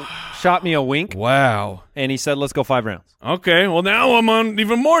Al shot me a wink, Wow. and he said, let's go 5 rounds. Okay, well, now I'm on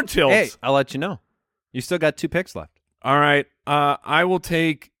even more tilt. Hey, I'll let you know. You still got 2 picks left. All right, I will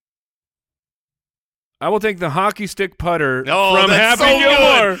take the hockey stick putter Oh, from that's Happy so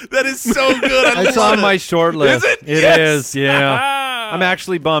Gilmore. good. That is so good. I It's love on it. my short list. Is it? It Yes. is, yeah. I'm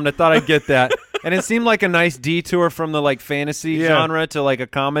actually bummed. I thought I'd get that. And it seemed like a nice detour from the fantasy Yeah. genre to a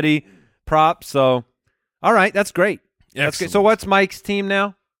comedy prop. So, all right, that's great. That's good. Excellent. So what's Mike's team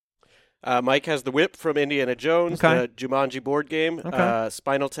now? Mike has the whip from Indiana Jones, Okay. the Jumanji board game, Okay.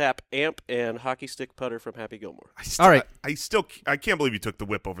 Spinal Tap amp, and hockey stick putter from Happy Gilmore. All right. I can't believe you took the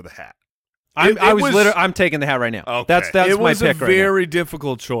whip over the hat. I'm taking the hat right now. Okay. That's it my was a pick right now. very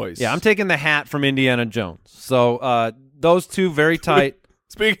difficult choice. Yeah, I'm taking the hat from Indiana Jones. So those two very tight.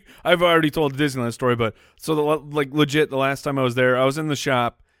 I've already told the Disneyland story, but so legit, the last time I was there, I was in the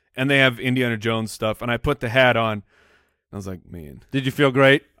shop and they have Indiana Jones stuff, and I put the hat on. I was like, man, Did you feel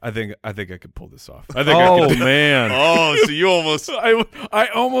great? I think I could pull this off. I think I Oh could. man. Oh, so you almost. I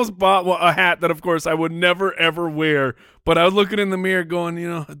almost bought a hat that, of course, I would never ever wear. But I was looking in the mirror, going,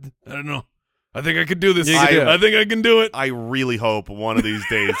 I don't know. I think I could do this. You can do it. I think I can do it. I really hope one of these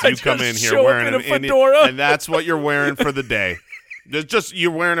days I you come in just here show up wearing in a an Indian, fedora. and that's what you're wearing for the day. Just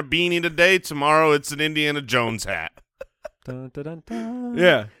you're wearing a beanie today. Tomorrow it's an Indiana Jones hat. Dun, dun, dun, dun.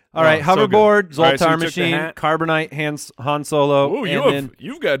 Yeah. All right, Oh, so good. hoverboard, All right, Zoltar so you took the machine, hat. Carbonite, Han Solo, Ooh, and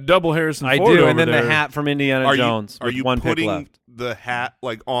you've got double Harrison I Ford do, over and then there. the hat from Indiana Jones. Are with you one pick putting left. the hat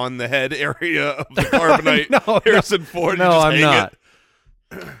on the head area of the Carbonite No, Harrison Ford? no, You just I'm hang not.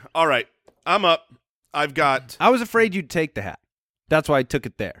 it? All right, I'm up. I've got. I was afraid you'd take the hat. That's why I took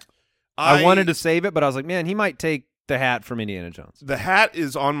it there. I wanted to save it, but I was like, man, he might take the hat from Indiana Jones. The hat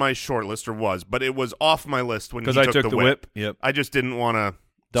is on my short list, or was, but it was off my list when because he I took took the whip. Yep. I just didn't want to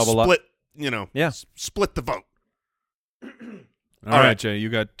Double up. split. Yeah. Split the vote. All All right, right. Jay, you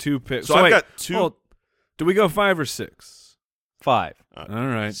got 2 picks. So I've wait, got 2. hold. Do we go 5 or 6? 5. All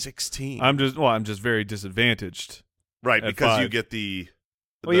right. 16. I'm just very disadvantaged. right, at because you 5. get the.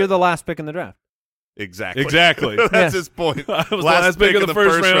 Well, you're the last pick in the draft. Exactly. Exactly. That's Yeah. his point. I was the last pick of the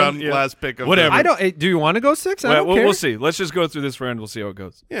first round. Yeah. Last pick of Whatever. I don't. Do you want to go 6? I Well, don't care. we'll see. Let's just go through this round. We'll see how it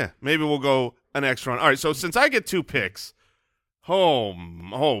goes. Yeah, maybe we'll go an extra round. All right, so since I get 2 picks,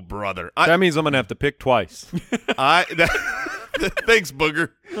 oh brother, That means I'm gonna have to pick twice. thanks,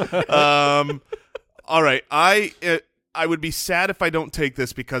 Booger. All right, I would be sad if I don't take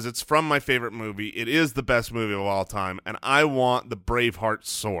this because it's from my favorite movie. It is the best movie of all time, and I want the Braveheart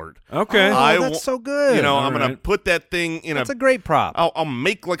sword. Okay. Oh, I that's wa- so good. I'm All gonna right. put that thing in That's a great prop. I'll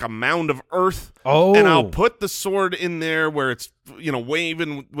make like a mound of earth. Oh. and I'll put the sword in there where it's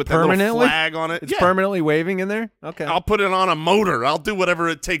waving with that little Permanently? flag on it. It's Yeah. permanently waving in there. Okay. I'll put it on a motor. I'll do whatever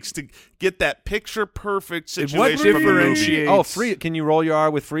it takes to get that picture perfect What situation from the movie. differentiates? Oh, free. Can you roll your R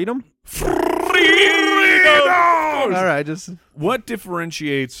with freedom? All right, just What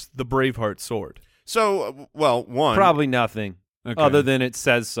differentiates the Braveheart sword? So, well, one probably nothing Okay. other than it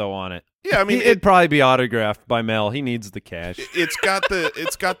says so on it. Yeah, I mean, It'd probably be autographed by Mel. He needs the cash. it's got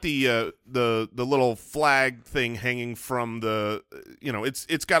the little flag thing hanging from the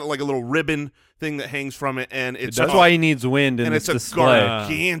it's got like a little ribbon thing that hangs from it, and it's That's why he needs wind in and this it's a display.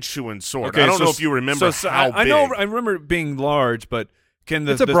 gargantuan sword. Okay, I don't so- know if you remember so how I big. know. I remember it being large, but can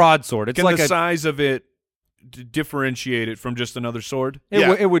the It's a broadsword. It's can like the a. size of it differentiate it from just another sword?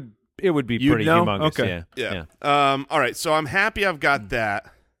 Yeah. It would be You'd pretty know? humongous. Okay. Yeah. Yeah. All right. So I'm happy I've got that.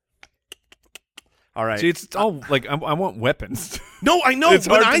 All right. See, it's all like I want weapons. No, I know. It's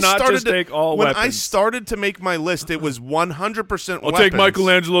hard to not just take all when I weapons. started to make my list, it was 100% I'll weapons. take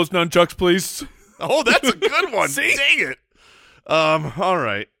Michelangelo's nunchucks, please. Oh, that's a good one. Dang it. All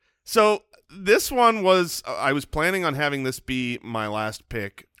right. So this one was I was planning on having this be my last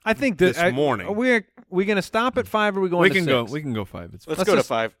pick. I think this morning. Are we going to stop at 5 or are we going We to can 6? go. We can go 5. It's fine. Let's go to just-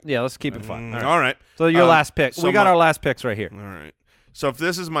 5. Yeah, let's keep it 5. All right. So your last pick. so We got my- our last picks right here. All right. So if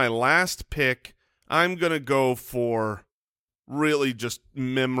this is my last pick, I'm going to go for really just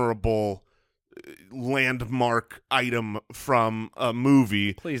memorable landmark item from a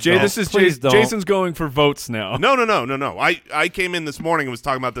movie. Please Jay, don't. this is Please don't. Jason's going for votes now. No. I came in this morning and was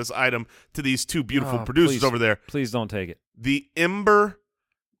talking about this item to these two beautiful Oh, producers please. over there. Please don't take it. The Ember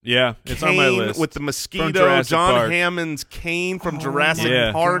Yeah, it's cane on my list. with the From mosquito, Jurassic John Park. Hammond's cane from Oh Jurassic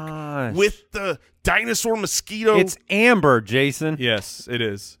my Park gosh. with the dinosaur mosquito. It's Amber, Jason. Yes, it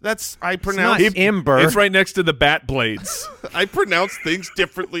is. That's I It's pronounce not Ember. It's right next to the bat blades. I pronounce things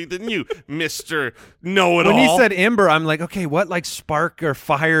differently than you, Mr. Know-It-All. When you said Ember, I'm like, okay, what like spark or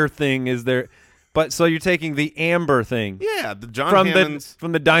fire thing is there? But so you're taking the Amber thing yeah, the John from Hammond's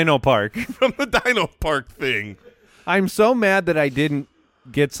the Dino Park. from the Dino Park thing. I'm so mad that I didn't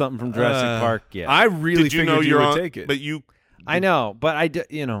get something from Jurassic Park yet. I really Did you figured know you you're would on? take it. But you I know, but I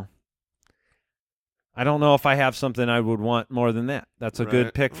don't know if I have something I would want more than that. That's a good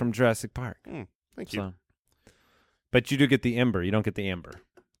Right. pick from Jurassic Park. thank you. So, but you do get the Ember. You don't get the Amber.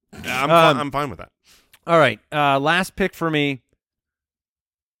 I'm fine with that. All right. Last pick for me.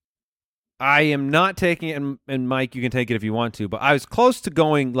 I am not taking it, and Mike, you can take it if you want to, but I was close to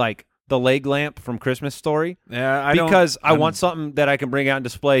going like the leg lamp from Christmas Story yeah, because I want something that I can bring out and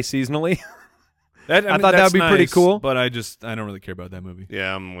display seasonally. That, I thought that would be pretty cool. But I don't really care about that movie.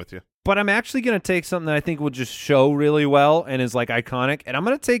 Yeah, I'm with you. But I'm actually going to take something that I think will just show really well and is like iconic, and I'm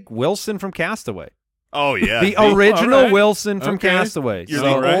going to take Wilson from Castaway. Oh yeah, The original all right. Wilson from Okay. Castaway. You're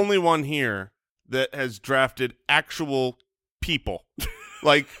So- the right. only one here that has drafted actual people.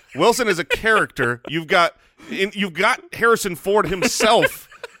 Like Wilson is a character. You've got Harrison Ford himself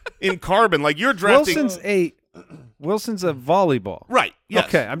in Carbon. Like you're drafting. Wilson's a volleyball. Right. Yes.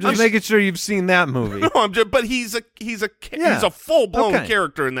 Okay, I'm just making sure you've seen that movie. No, but he's a full blown Okay.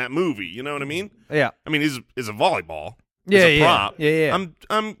 character in that movie. You know what I mean? Yeah. I mean, he's a volleyball. Yeah, He's a yeah, prop. yeah.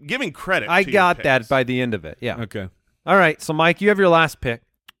 I'm giving credit. I to your got that picks. by the end of it. Yeah. Okay. All right. So, Mike, you have your last pick.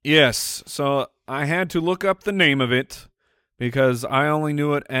 Yes. So I had to look up the name of it because I only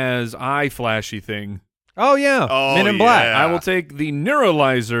knew it as eye flashy thing. Oh, yeah. Oh, Men in Black. yeah. I will take the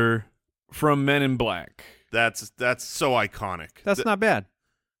Neuralizer from Men in Black. That's so iconic. That's not bad.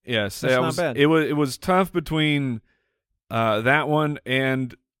 Yes, That's that not was, bad. It was tough between that one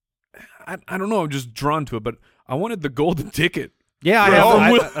and I don't know. I'm just drawn to it, but I wanted the golden ticket. Yeah,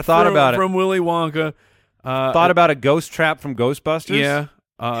 I thought about it. From Willy Wonka. Thought about a ghost trap from Ghostbusters.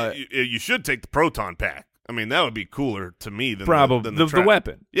 Yeah. You should take the proton pack. I mean, that would be cooler to me than Probably than the trap.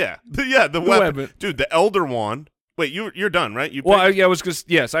 weapon. Yeah, the weapon. Dude, the Elder Wand. Wait, you're done, right? You Well, picked? I was just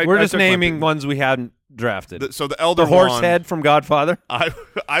yes. We're I just took my naming pick. ones we hadn't drafted. So the Elder The horse Wand. head from Godfather.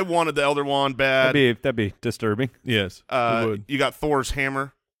 I wanted the Elder Wand bad. That'd be disturbing. Yes, it would. You got Thor's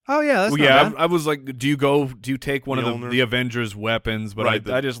hammer. Oh yeah, that's Well, not yeah, bad. I was like, do you take one Mjolnir. of the Avengers weapons? But Right,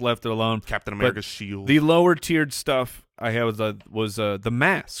 I just left it alone. Captain But America's shield. The lower tiered stuff I had was the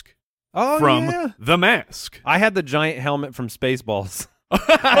mask Oh from yeah. The Mask. I had the giant helmet from Spaceballs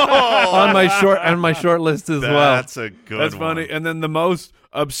Oh, on my short list as well. That's a good That's one. funny. And then the most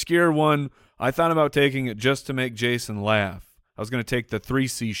obscure one, I thought about taking it just to make Jason laugh. I was going to take the 3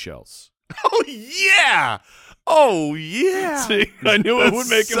 seashells. Oh, yeah. Oh, yeah. See, I knew it That's would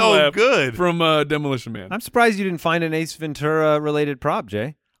make him so laugh. good. From Demolition Man. I'm surprised you didn't find an Ace Ventura related prop,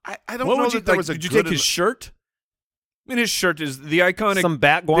 Jay. I don't What know would you that there like? was a Did you good take his shirt? I mean, his shirt is the iconic. Some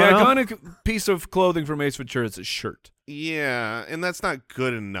bat the guano. iconic piece of clothing from Ace Ventura is his shirt. Yeah, and that's not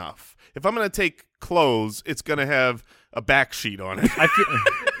good enough. If I'm going to take clothes, it's going to have a back sheet on it. I feel,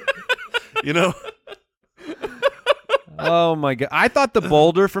 You know? oh my god! I thought the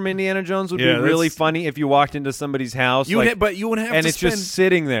boulder from Indiana Jones would Yeah, be really that's- funny if you walked into somebody's house, But you would have and to it's spend. just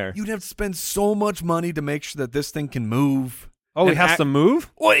sitting there. You'd have to spend so much money to make sure that this thing can move. Oh, it and has act- to move.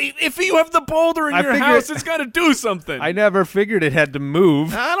 Well, if you have the boulder in I your figured- house, it's got to do something. I never figured it had to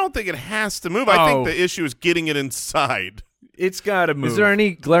move. I don't think it has to move. I think Oh. the issue is getting it inside. It's got to move. Is there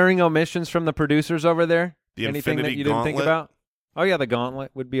any glaring omissions from the producers over there? The Anything that Infinity you didn't think Gauntlet? about? Oh yeah, the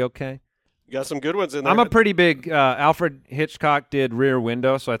gauntlet would be okay. You got some good ones in there. I'm a pretty big Alfred Hitchcock did Rear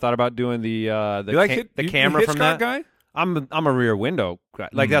Window, so I thought about doing the You like it? the You camera from Hitchcock that. guy? I'm a Rear Window guy.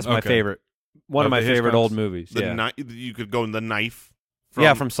 Like that's my okay. favorite. One of Of my the favorite Hitchcocks? old movies. The Yeah, you could go in the knife.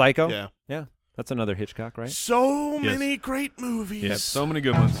 yeah, from Psycho. Yeah. yeah. That's another Hitchcock, right? So many great movies. Yeah, so many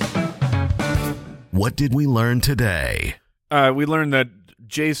good ones. What did we learn today? We learned that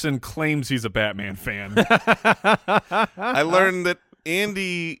Jason claims he's a Batman fan. I learned that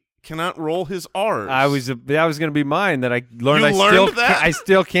Andy cannot roll his R's. That was going to be mine. That I learned. You learned that? I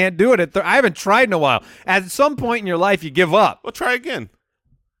still can't do it. I haven't tried in a while. At some point in your life, you give up. Well, try again.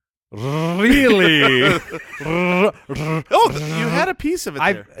 Really? Oh, you had a piece of it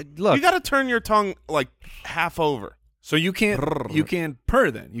there. Look, you got to turn your tongue like half over. So you can't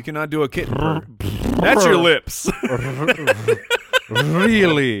purr then. You cannot do a kitten purr. That's your lips.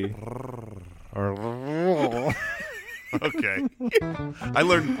 Really? Okay. I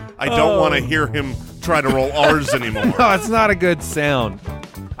learned I don't want to hear him try to roll R's anymore. No, it's not a good sound.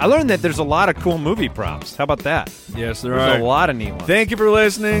 I learned that there's a lot of cool movie props. How about that? Yes, There's a lot of neat ones. Thank you for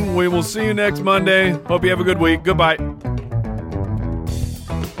listening. We will see you next Monday. Hope you have a good week. Goodbye.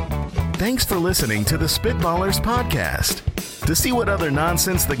 Thanks for listening to the Spitballers Podcast. To see what other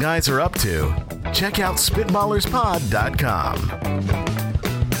nonsense the guys are up to, check out SpitballersPod.com.